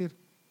voy a decir.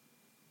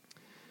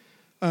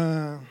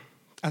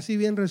 Así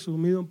bien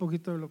resumido un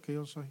poquito de lo que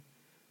yo soy.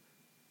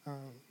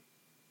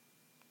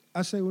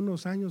 Hace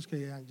unos años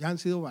que ya han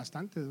sido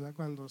bastantes, ¿verdad?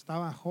 Cuando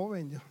estaba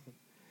joven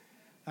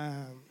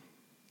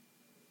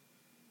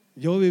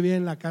yo vivía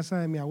en la casa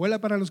de mi abuela.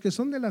 Para los que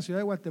son de la ciudad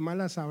de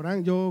Guatemala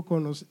sabrán, yo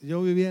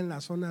vivía en la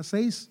zona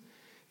 6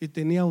 y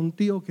tenía un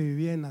tío que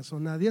vivía en la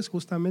zona 10,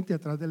 justamente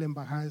atrás de la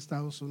embajada de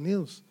Estados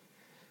Unidos.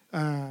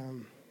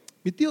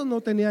 Mi tío no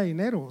tenía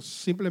dinero,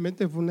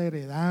 simplemente fue una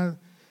heredad,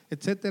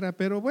 etcétera,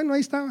 pero bueno, ahí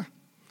estaba.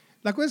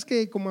 La cosa es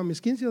que como a mis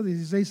 15 o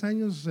 16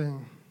 años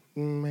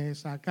me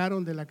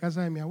sacaron de la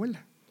casa de mi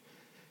abuela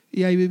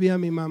y ahí vivía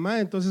mi mamá.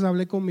 Entonces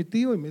hablé con mi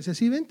tío y me dice,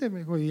 sí, vente, me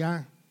dijo, y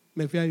ya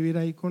me fui a vivir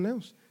ahí con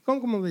ellos.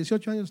 Como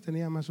 18 años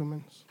tenía más o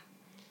menos.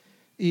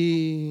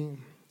 Y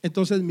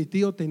entonces mi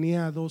tío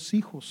tenía 2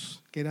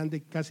 hijos que eran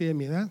casi de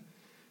mi edad,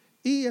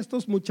 y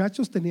estos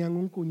muchachos tenían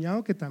un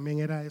cuñado que también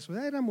era de su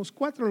edad. Éramos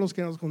 4 los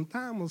que nos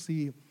juntábamos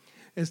y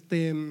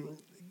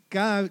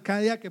cada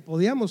día que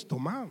podíamos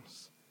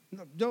tomábamos.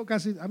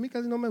 A mí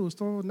casi no me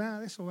gustó nada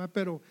de eso, ¿verdad?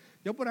 Pero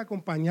yo por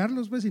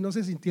acompañarlos, pues, y no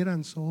se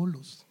sintieran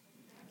solos,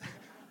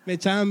 me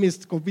echaban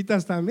mis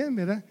copitas también,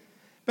 ¿verdad?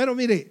 Pero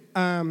mire,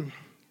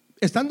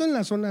 estando en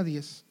la zona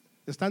 10,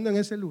 estando en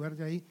ese lugar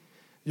de ahí,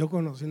 yo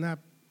conocí una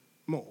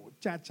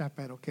muchacha,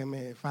 pero que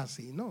me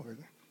fascinó,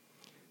 ¿verdad?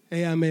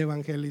 Ella me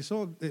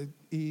evangelizó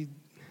y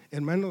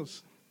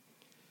hermanos,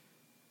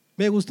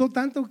 me gustó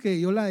tanto que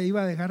yo la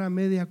iba a dejar a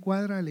media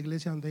cuadra de la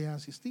iglesia donde ella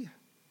asistía.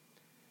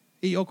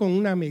 Y yo con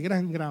una mi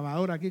gran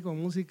grabadora aquí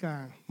con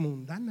música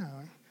mundana,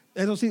 ¿verdad?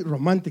 Eso sí,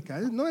 romántica.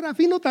 No era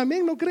fino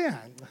también, no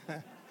crean.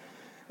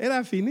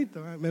 Era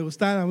finito, ¿verdad? Me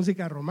gustaba la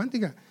música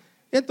romántica.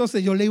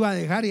 Entonces yo le iba a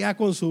dejar ya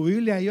con su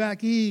Biblia, iba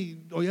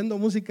aquí oyendo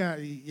música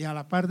y a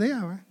la par de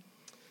ella, ¿verdad?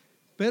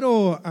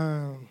 Pero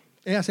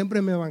ella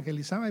siempre me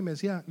evangelizaba y me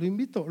decía, lo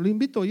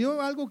invito. Yo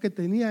algo que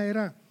tenía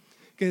era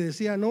que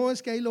decía, no,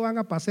 es que ahí lo van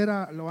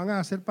a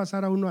hacer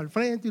pasar a uno al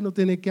frente y uno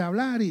tiene que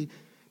hablar. Y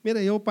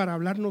mire, yo para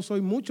hablar no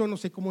soy mucho, no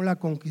sé cómo la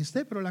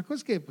conquisté, pero la cosa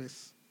es que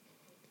pues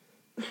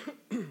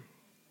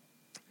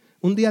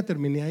un día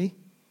terminé ahí.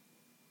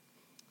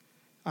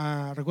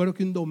 Recuerdo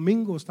que un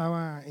domingo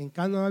estaba en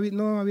casa,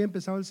 no había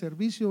empezado el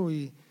servicio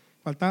y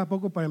faltaba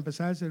poco para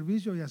empezar el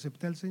servicio y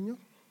acepté al Señor.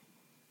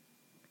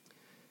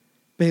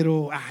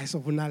 Pero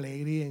eso fue una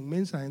alegría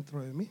inmensa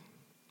dentro de mí,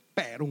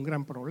 pero un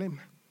gran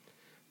problema,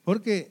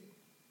 porque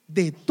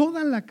de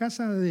toda la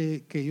casa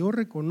que yo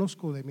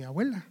reconozco de mi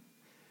abuela,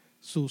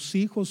 sus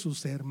hijos,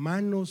 sus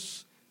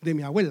hermanos de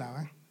mi abuela,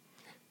 ¿verdad?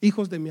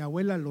 Hijos de mi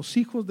abuela, los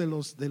hijos de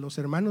los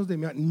hermanos de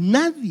mi abuela,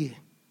 nadie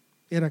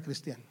era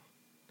cristiano,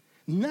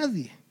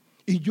 nadie.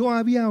 Y yo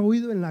había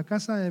oído en la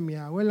casa de mi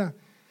abuela,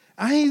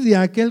 ay de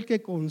aquel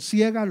que con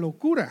ciega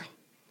locura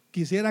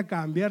quisiera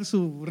cambiar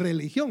su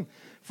religión.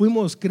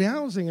 Fuimos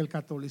creados en el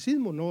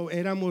catolicismo,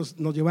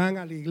 nos llevaban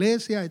a la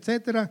iglesia,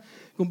 etcétera,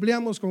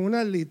 cumplíamos con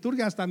una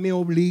liturgia, hasta me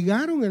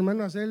obligaron,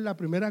 hermano, a hacer la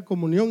primera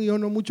comunión y yo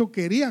no mucho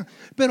quería,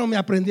 pero me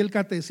aprendí el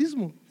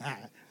catecismo.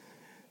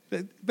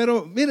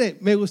 Pero mire,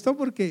 me gustó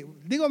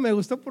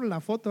por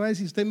la foto.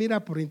 Si usted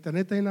mira por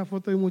internet hay una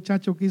foto de un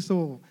muchacho que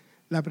hizo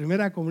la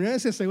primera comunión,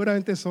 ese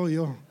seguramente soy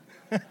yo.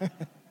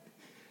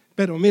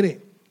 Pero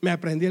mire, me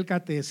aprendí el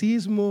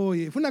catecismo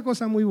y fue una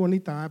cosa muy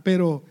bonita,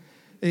 pero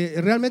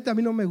realmente a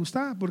mí no me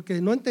gustaba porque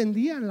no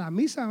entendía la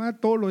misa, ¿verdad?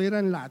 Todo lo era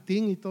en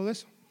latín y todo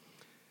eso.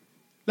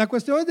 La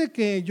cuestión es de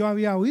que yo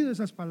había oído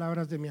esas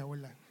palabras de mi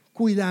abuela,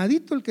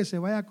 cuidadito el que se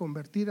vaya a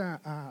convertir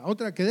a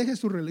otra, que deje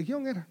su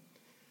religión, era.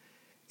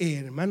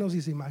 Hermanos,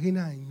 si se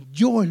imaginan,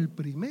 yo el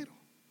primero.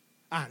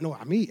 No,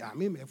 a mí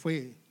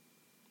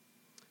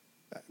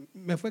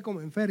me fue como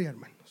en feria,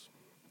 hermanos.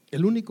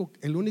 el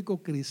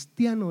único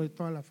cristiano de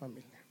toda la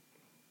familia.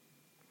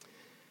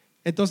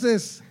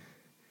 Entonces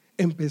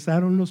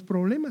empezaron los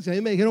problemas. Y a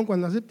mí me dijeron,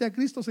 cuando acepte a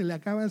Cristo se le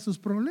acaban sus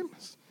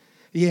problemas.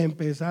 Y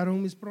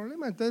empezaron mis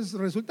problemas. Entonces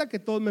resulta que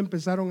todos me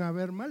empezaron a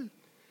ver mal.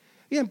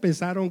 Y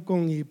empezaron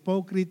con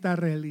hipócrita,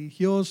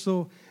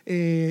 religioso,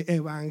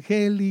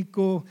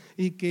 evangélico,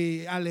 y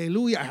que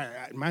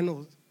aleluya.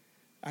 Hermanos,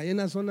 ahí en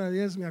la zona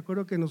 10 me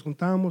acuerdo que nos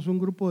juntábamos un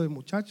grupo de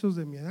muchachos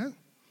de mi edad.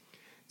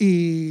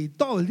 Y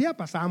todo el día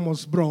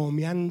pasábamos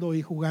bromeando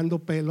y jugando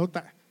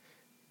pelota.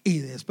 Y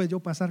después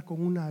yo pasar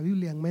con una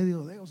Biblia en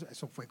medio de ellos,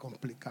 eso fue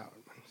complicado,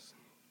 hermanos.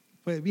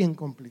 Fue bien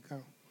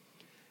complicado.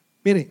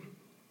 Mire,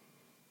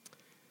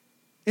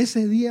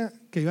 ese día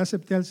que yo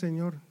acepté al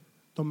Señor,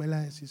 tomé la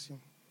decisión.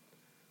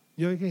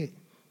 Yo dije,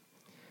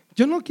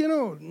 yo no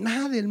quiero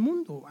nada del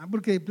mundo,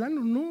 porque de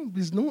plano no,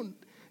 pues no.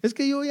 Es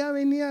que yo ya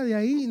venía de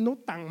ahí, no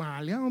tan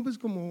mal, ya, pues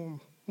como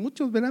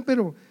muchos, ¿verdad?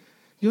 Pero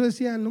yo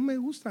decía, no me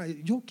gusta.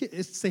 Yo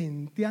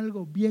sentí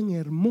algo bien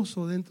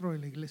hermoso dentro de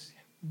la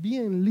iglesia,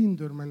 bien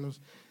lindo,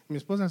 hermanos. Mi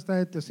esposa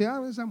está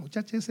deseada, esa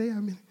muchacha es ella,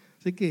 mire.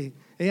 Así que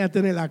ella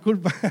tiene la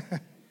culpa.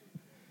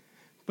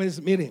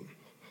 Pues mire,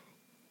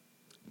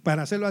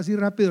 para hacerlo así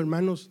rápido,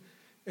 hermanos,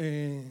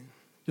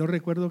 yo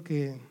recuerdo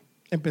que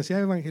empecé a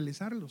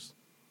evangelizarlos.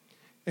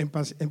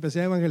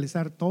 Empecé a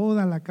evangelizar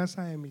toda la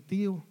casa de mi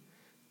tío,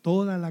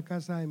 toda la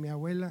casa de mi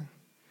abuela,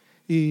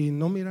 y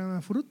no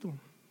miraba fruto.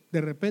 De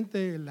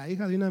repente la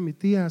hija de una de mi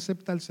tía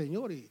acepta al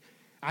Señor y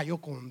yo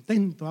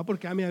contento,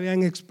 porque ya me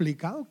habían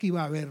explicado que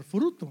iba a haber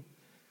fruto.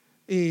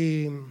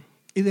 Y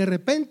de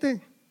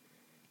repente,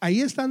 ahí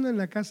estando en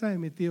la casa de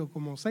mi tío,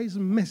 como 6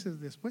 meses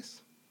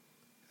después,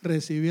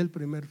 recibí el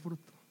primer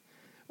fruto.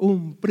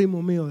 Un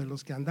primo mío de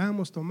los que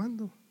andábamos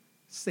tomando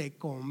se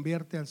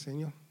convierte al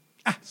Señor.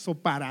 Eso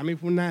para mí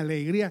fue una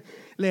alegría.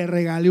 Le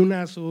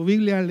regalé su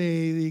Biblia,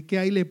 le dediqué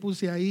ahí, le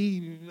puse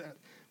ahí,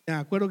 me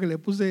acuerdo que le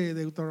puse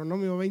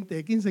Deuteronomio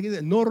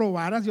 20:15, no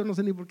robarás. Yo no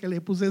sé ni por qué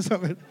le puse eso.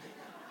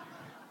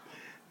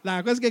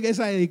 La cosa es que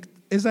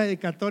esa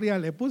dedicatoria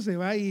le puse,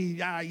 va, y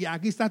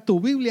aquí está tu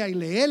Biblia y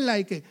léela.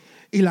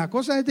 Y la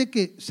cosa es de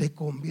que se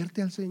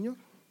convierte al Señor.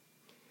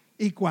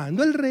 Y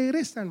cuando él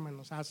regresa,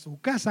 hermanos, a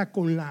su casa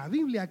con la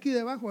Biblia aquí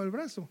debajo del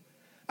brazo,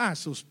 a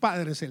sus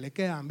padres se le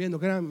quedan viendo,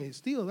 que eran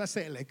mis tíos,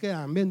 se le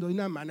quedan viendo de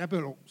una manera,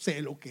 pero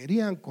se lo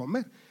querían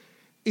comer.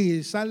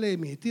 Y sale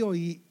mi tío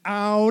y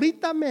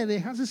ahorita me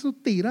dejas eso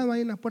tirado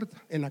ahí en la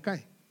puerta, en la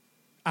calle.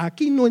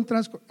 Aquí no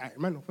entras.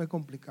 Hermano, fue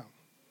complicado.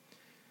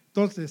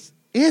 Entonces,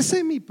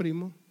 ese mi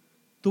primo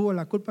tuvo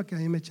la culpa que a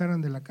mí me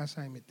echaran de la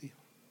casa de mi tío.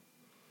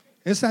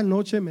 Esa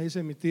noche me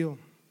dice mi tío,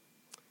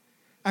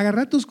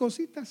 agarra tus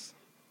cositas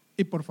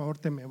y por favor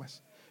te me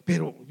vas.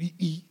 Pero,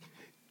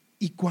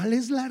 ¿y cuál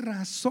es la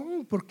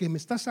razón por qué me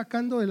estás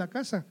sacando de la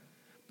casa?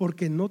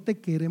 Porque no te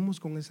queremos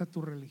con esa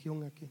tu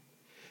religión aquí.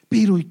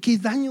 Pero ¿y qué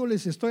daño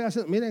les estoy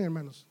haciendo? Miren,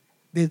 hermanos,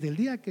 desde el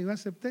día que yo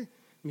acepté,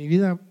 mi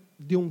vida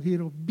dio un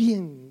giro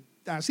bien,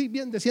 así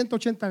bien de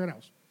 180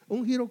 grados,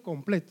 un giro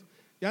completo.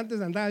 Yo antes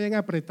andaba bien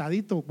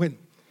apretadito, bueno,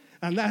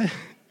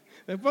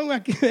 me pongo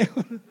aquí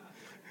mejor.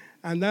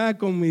 Andaba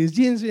con mis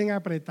jeans bien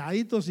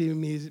apretaditos y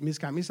mis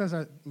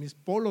camisas, mis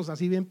polos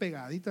así bien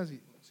pegaditas.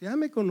 Y si ya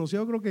me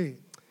conoció, creo que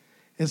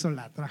eso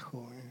la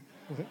trajo.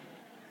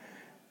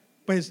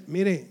 Pues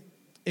mire,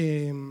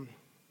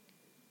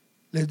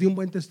 les di un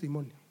buen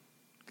testimonio,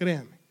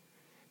 créanme.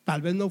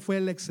 Tal vez no fue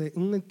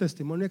un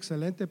testimonio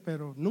excelente,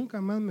 pero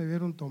nunca más me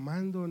vieron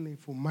tomando ni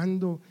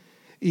fumando.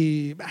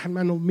 Y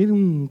hermano, mire,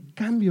 un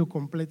cambio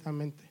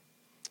completamente.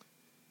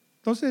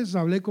 Entonces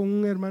hablé con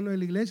un hermano de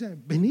la iglesia.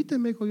 Venite,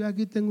 me dijo, yo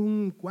aquí tengo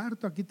un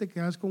cuarto, aquí te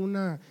quedas con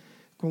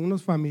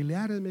unos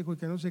familiares, me dijo,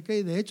 que no sé qué.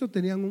 Y de hecho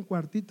tenían un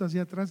cuartito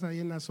hacia atrás, ahí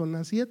en la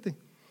zona 7,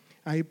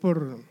 ahí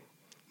por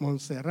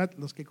Montserrat,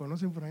 los que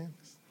conocen por allá.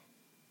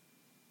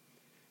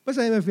 Pues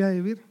ahí me fui a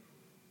vivir.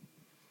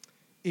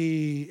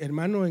 Y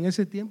hermano, en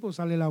ese tiempo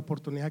sale la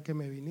oportunidad que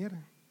me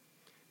viniera.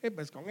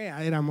 Pues con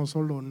ella éramos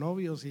solo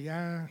novios y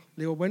ya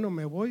le digo, bueno,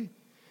 me voy.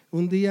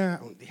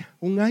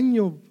 Un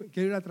año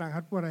quiero ir a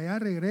trabajar por allá,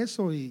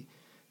 regreso y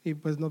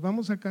pues nos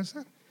vamos a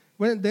casar.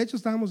 Bueno, de hecho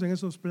estábamos en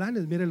esos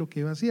planes. Mire lo que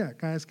yo hacía,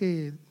 cada vez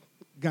que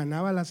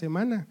ganaba la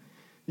semana,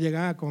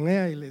 llegaba con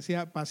ella y le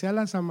decía, pasé a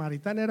la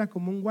Samaritana, era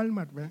como un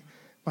Walmart, ¿verdad?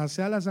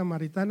 Pasé a la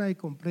Samaritana y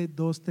compré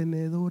 2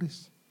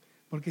 tenedores,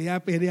 porque ya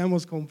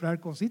queríamos comprar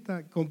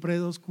cositas. Compré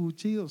 2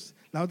 cuchillos,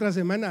 la otra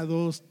semana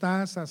 2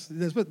 tazas,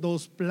 después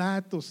 2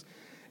 platos.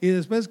 Y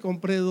después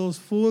compré 2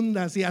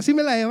 fundas y así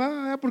me la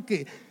llevaba, ¿verdad?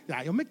 Porque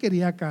yo me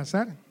quería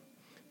casar.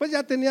 Pues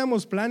ya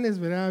teníamos planes,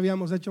 ¿verdad?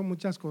 Habíamos hecho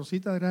muchas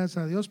cositas, gracias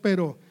a Dios,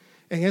 pero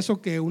en eso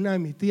que una de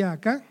mi tía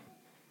acá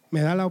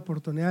me da la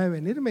oportunidad de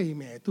venirme y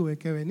me tuve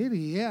que venir.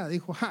 Y ella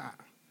dijo,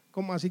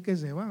 ¿cómo así que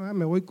se va? ¿Verdad?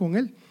 Me voy con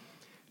él.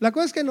 La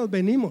cosa es que nos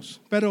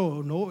venimos,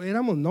 pero no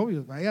éramos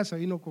novios, ¿verdad? Ella se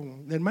vino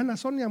con la hermana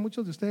Sonia,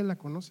 muchos de ustedes la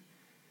conocen.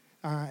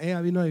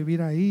 Ella vino a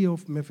vivir ahí, yo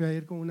me fui a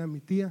ir con una de mi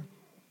tía.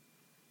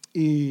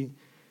 Y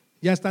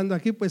ya estando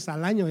aquí, pues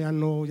al año ya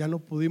no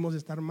pudimos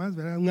estar más,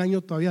 ¿verdad? Un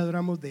año todavía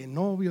duramos de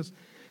novios.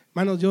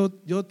 Hermanos,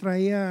 yo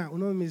traía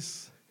uno de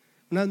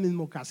unas mis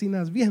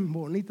mocasinas bien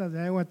bonitas de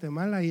allá de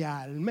Guatemala, y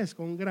al mes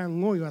con un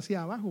gran hoyo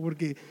hacia abajo,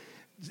 porque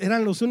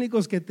eran los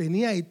únicos que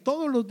tenía, y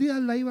todos los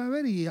días la iba a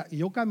ver, y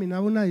yo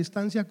caminaba una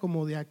distancia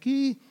como de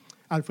aquí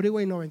al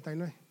Freeway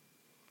 99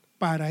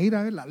 para ir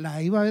a verla.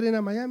 La iba a ver en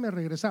la mañana y me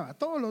regresaba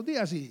todos los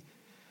días, y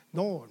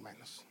no,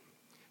 hermanos.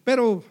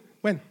 Pero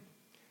bueno,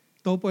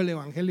 todo por el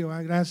Evangelio,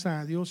 gracias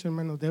a Dios,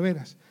 hermanos, de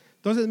veras.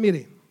 Entonces,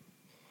 mire,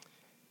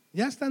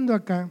 ya estando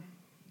acá,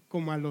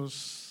 como a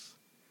los,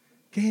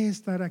 ¿qué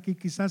estar aquí?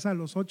 Quizás a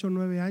los 8 o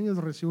 9 años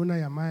recibo una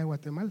llamada de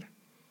Guatemala,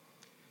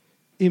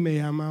 y me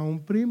llama un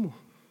primo,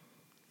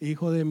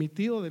 hijo de mi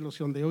tío, de los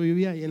donde yo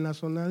vivía, ahí en la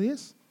zona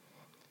 10.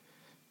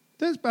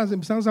 Entonces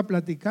empezamos a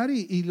platicar,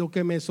 y lo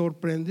que me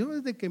sorprendió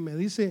es de que me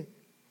dice: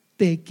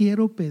 te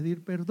quiero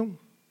pedir perdón.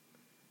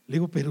 Le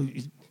digo: pero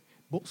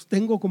vos,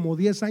 tengo como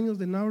 10 años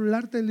de no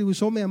hablarte. Le digo: y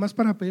solo me llamas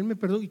para pedirme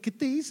perdón. ¿Y qué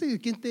te hice?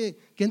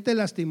 ¿Quién te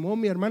lastimó?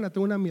 Mi hermana,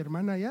 tengo mi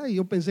hermana allá, y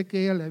yo pensé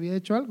que ella le había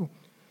hecho algo.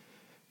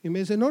 Y me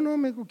dice: no,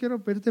 me dijo,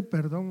 quiero pedirte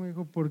perdón, me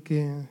dijo,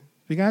 porque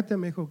fíjate,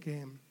 me dijo,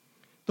 que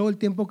todo el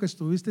tiempo que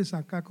estuviste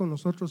acá con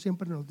nosotros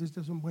siempre nos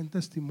diste un buen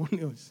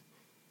testimonio,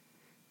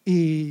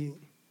 y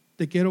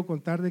te quiero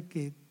contar de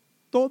que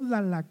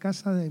toda la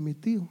casa de mi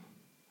tío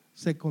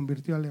se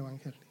convirtió al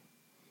Evangelio.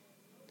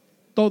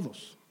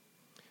 Todos.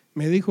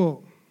 Me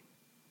dijo: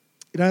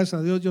 gracias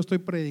a Dios yo estoy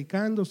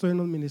predicando, estoy en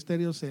los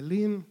ministerios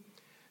Selim,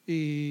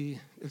 y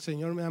el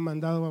Señor me ha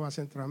mandado a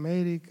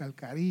Centroamérica, al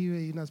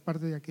Caribe y unas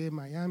partes de aquí de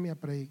Miami a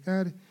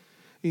predicar,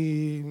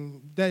 y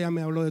de allá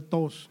me habló de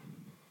todos.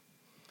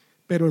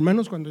 Pero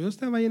hermanos, cuando yo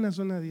estaba ahí en la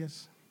zona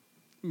 10,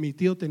 mi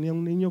tío tenía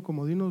un niño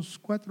como de unos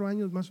 4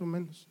 años más o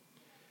menos,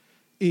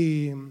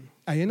 y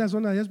ahí en la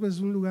zona 10 pues es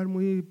un lugar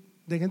muy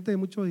de gente de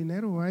mucho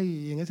dinero,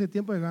 y en ese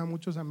tiempo llegaban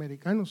muchos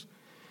americanos,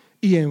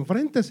 y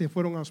enfrente se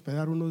fueron a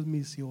hospedar unos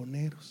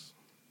misioneros.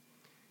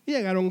 Y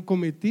llegaron con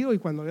mi tío, y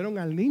cuando vieron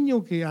al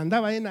niño que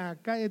andaba ahí en la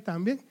calle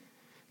también,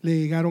 le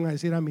llegaron a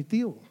decir a mi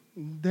tío: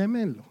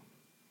 démelo,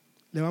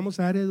 le vamos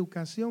a dar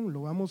educación,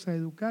 lo vamos a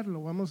educar,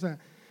 lo vamos a…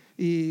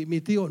 Y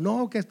mi tío: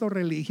 no, que estos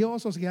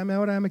religiosos que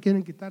ahora ya me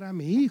quieren quitar a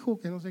mi hijo,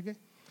 que no sé qué.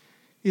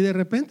 Y de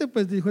repente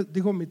pues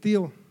dijo mi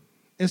tío: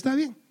 está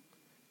bien,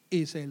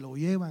 y se lo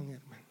llevan,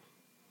 hermano.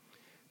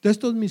 Entonces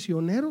estos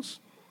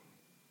misioneros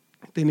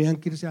tenían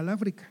que irse al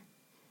África,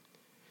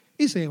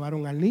 y se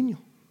llevaron al niño.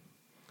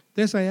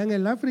 Entonces allá en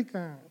el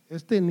África,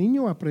 este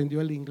niño aprendió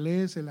el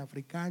inglés, el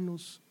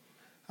africanos.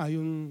 Hay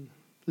un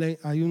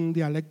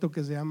dialecto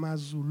que se llama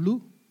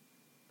Zulú,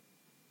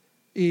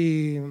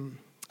 y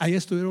ahí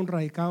estuvieron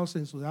radicados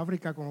en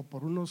Sudáfrica como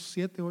por unos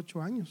 7,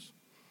 8 años.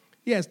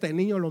 Y a este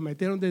niño lo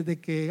metieron, desde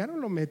que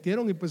llegaron lo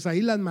metieron, y pues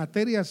ahí las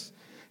materias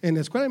en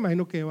la escuela,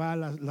 imagino que va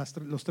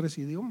los 3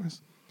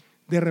 idiomas.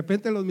 De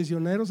repente los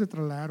misioneros se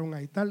trasladaron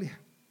a Italia,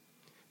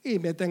 y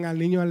meten al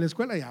niño a la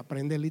escuela y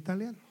aprende el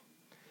italiano.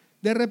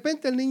 De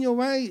repente el niño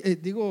va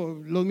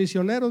los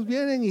misioneros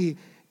vienen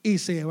y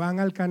se van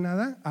al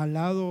Canadá, al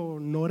lado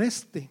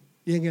noreste,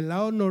 y en el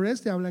lado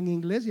noreste hablan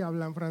inglés y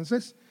hablan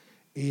francés,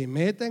 y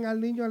meten al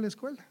niño a la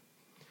escuela,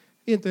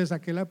 y entonces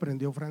aquel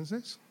aprendió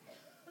francés.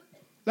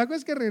 La cosa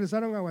es que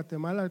regresaron a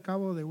Guatemala al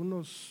cabo de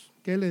unos,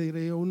 ¿qué le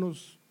diré yo?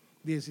 Unos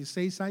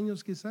 16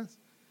 años quizás.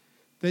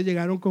 Entonces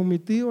llegaron con mi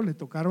tío, le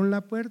tocaron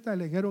la puerta,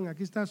 le dijeron: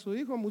 aquí está su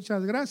hijo,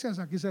 muchas gracias,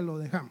 aquí se lo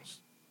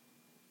dejamos.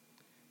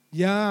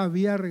 Ya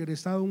había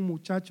regresado un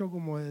muchacho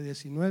como de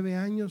 19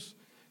 años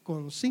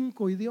con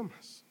 5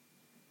 idiomas,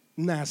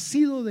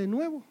 nacido de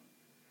nuevo,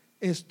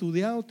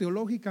 estudiado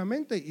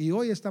teológicamente, y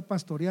hoy está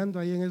pastoreando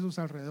ahí en esos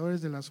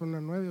alrededores de la zona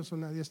 9 o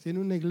zona 10. Tiene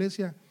una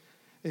iglesia,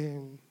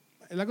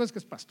 la cosa es que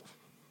es pastor.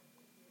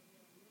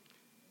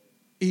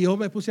 Y yo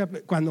me puse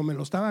cuando me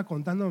lo estaba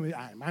contando,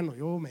 hermano,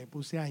 yo me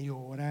puse a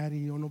llorar,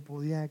 y yo no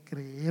podía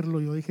creerlo.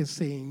 Yo dije: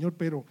 Señor,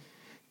 pero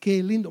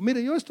qué lindo.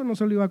 Mire, yo esto no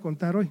se lo iba a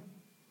contar hoy,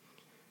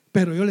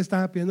 pero yo le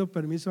estaba pidiendo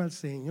permiso al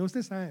Señor.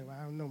 Usted sabe,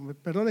 no me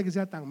perdone que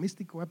sea tan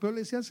místico, pero le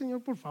decía al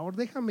Señor: por favor,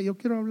 déjame, yo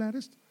quiero hablar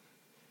esto.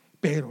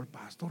 Pero el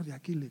pastor de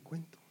aquí, le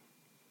cuento,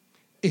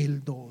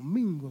 el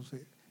domingo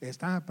se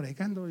estaba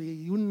predicando,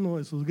 y uno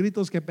de sus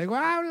gritos que pegó: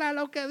 habla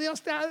lo que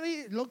Dios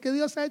lo que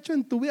Dios ha hecho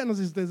en tu vida. No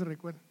sé si ustedes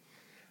recuerdan.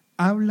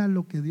 Habla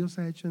lo que Dios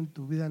ha hecho en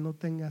tu vida, no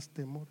tengas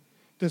temor.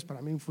 Entonces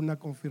para mí fue una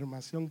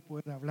confirmación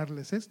poder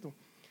hablarles esto.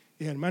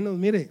 Y hermanos,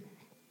 mire,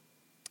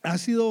 ha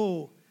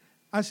sido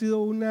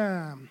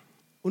una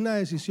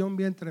decisión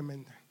bien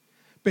tremenda,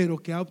 pero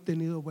que ha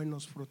obtenido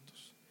buenos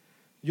frutos.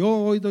 Yo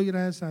hoy doy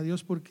gracias a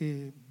Dios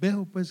porque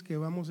veo pues que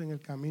vamos en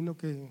el camino,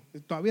 que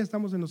todavía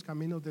estamos en los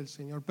caminos del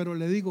Señor. Pero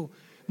le digo,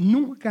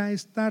 nunca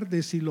es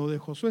tarde. Si lo de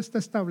Josué está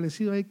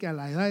establecido ahí, que a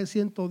la edad de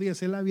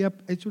 110 él había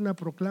hecho una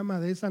proclama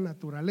de esa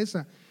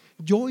naturaleza,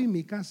 yo y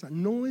mi casa,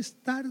 no es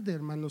tarde,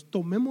 hermanos.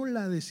 Tomemos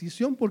la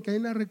decisión, porque hay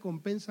una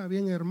recompensa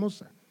bien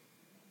hermosa.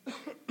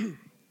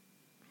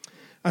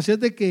 Así es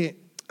de que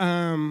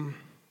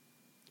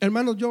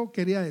hermanos, yo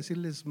quería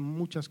decirles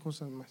muchas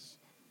cosas más.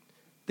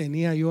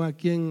 Tenía yo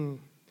aquí en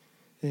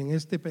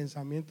este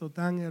pensamiento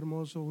tan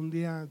hermoso. Un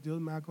día Dios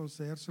me va a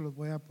conceder, se los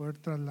voy a poder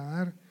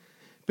trasladar.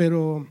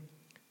 Pero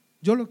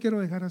Yo lo quiero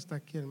dejar hasta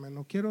aquí,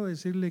 hermano. Quiero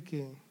decirle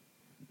que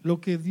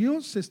lo que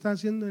Dios está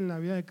haciendo en la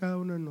vida de cada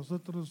uno de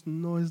nosotros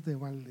no es de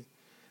balde.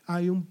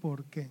 Hay un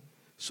porqué.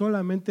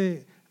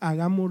 Solamente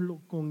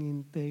hagámoslo con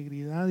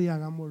integridad y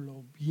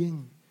hagámoslo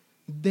bien.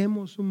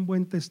 Demos un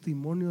buen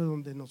testimonio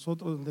donde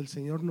el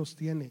Señor nos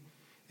tiene,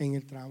 en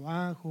el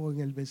trabajo,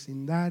 en el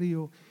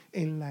vecindario,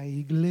 en la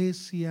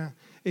iglesia,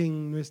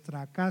 en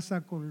nuestra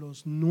casa con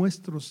los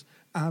nuestros.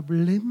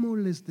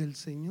 Hablemosles del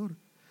Señor.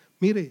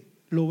 Mire,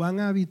 lo van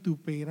a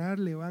vituperar,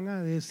 le van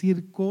a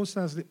decir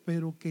cosas,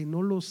 pero que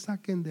no lo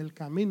saquen del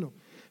camino.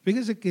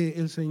 Fíjese que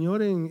el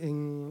Señor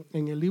en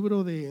el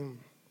libro de,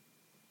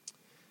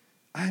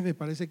 me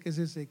parece que es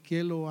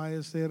Ezequiel o ha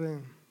de ser,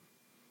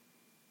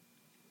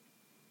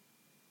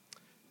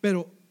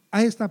 pero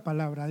hay esta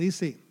palabra,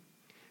 dice: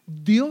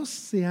 Dios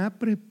se ha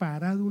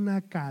preparado una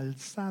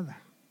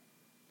calzada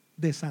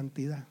de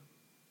santidad.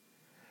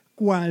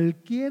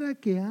 Cualquiera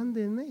que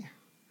ande en ella,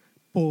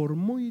 por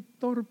muy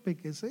torpe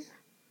que sea,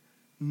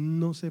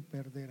 no se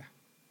perderá.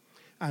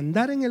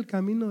 Andar en el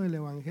camino del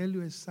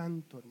Evangelio es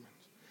santo, hermanos.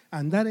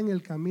 Andar en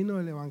el camino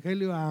del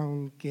Evangelio,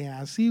 aunque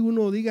así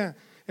uno diga,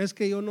 es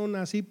que yo no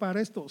nací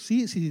para esto.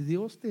 Sí, si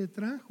Dios te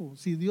trajo,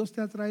 si Dios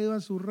te ha traído a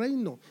su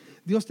reino,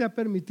 Dios te ha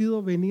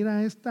permitido venir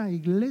a esta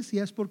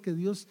iglesia, es porque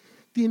Dios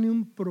tiene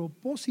un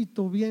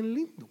propósito bien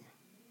lindo.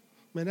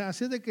 ¿Verdad?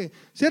 Así es de que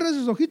cierre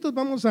sus ojitos,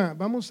 vamos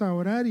a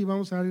orar y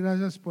vamos a dar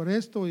gracias por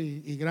esto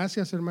y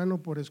gracias,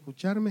 hermano, por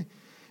escucharme.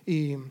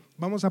 Y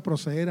vamos a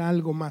proceder a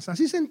algo más.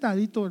 Así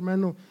sentadito,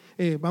 hermano,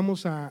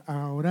 vamos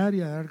a orar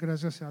y a dar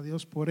gracias a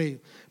Dios por ello.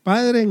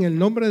 Padre, en el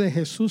nombre de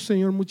Jesús,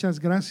 Señor, muchas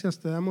gracias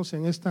te damos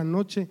en esta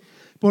noche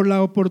por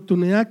la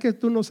oportunidad que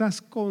tú nos has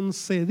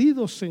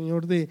concedido,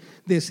 Señor, de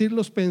decir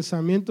los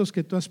pensamientos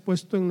que tú has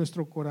puesto en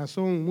nuestro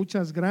corazón.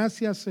 Muchas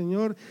gracias,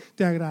 Señor.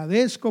 Te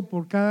agradezco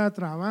por cada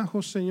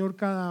trabajo, Señor,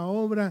 cada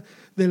obra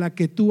de la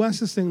que tú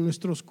haces en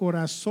nuestros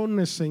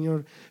corazones,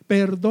 Señor.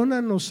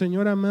 Perdónanos,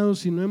 Señor amado,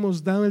 si no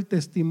hemos dado el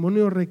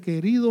testimonio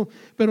requerido,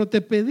 pero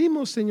te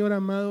pedimos, Señor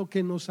amado,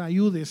 que nos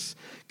ayudes.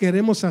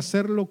 Queremos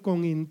hacerlo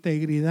con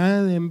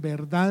integridad, en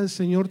verdad,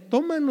 Señor.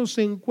 Tómanos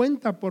en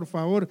cuenta, por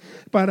favor,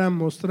 para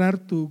mostrar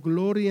tu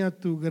gloria,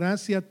 tu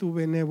gracia, tu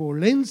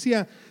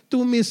benevolencia,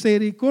 tu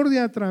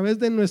misericordia a través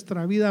de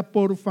nuestra vida.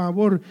 Por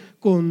favor,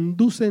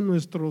 conduce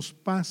nuestros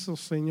pasos,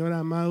 Señor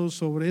amado,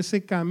 sobre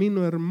ese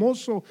camino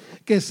hermoso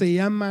que se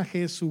llama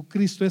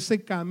Jesucristo,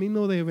 ese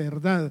camino de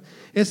verdad,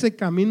 ese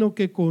camino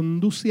que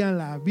conduce a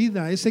la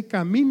vida, ese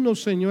camino,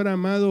 Señor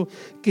amado,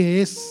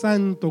 que es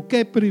santo.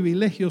 Qué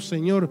privilegio,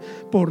 Señor,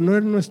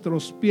 poner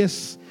nuestros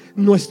pies,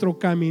 nuestro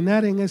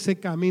caminar en ese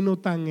camino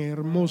tan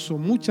hermoso.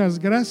 Muchas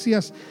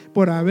gracias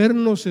por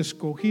habernos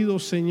escogido,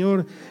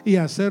 Señor, y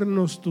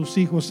hacernos tus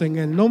hijos. En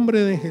el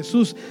nombre de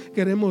Jesús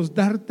queremos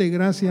darte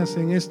gracias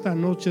en esta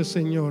noche,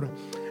 Señor.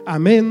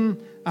 Amén,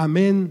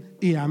 amén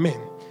y amén.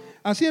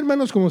 Así,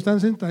 hermanos, como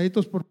están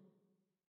sentaditos, por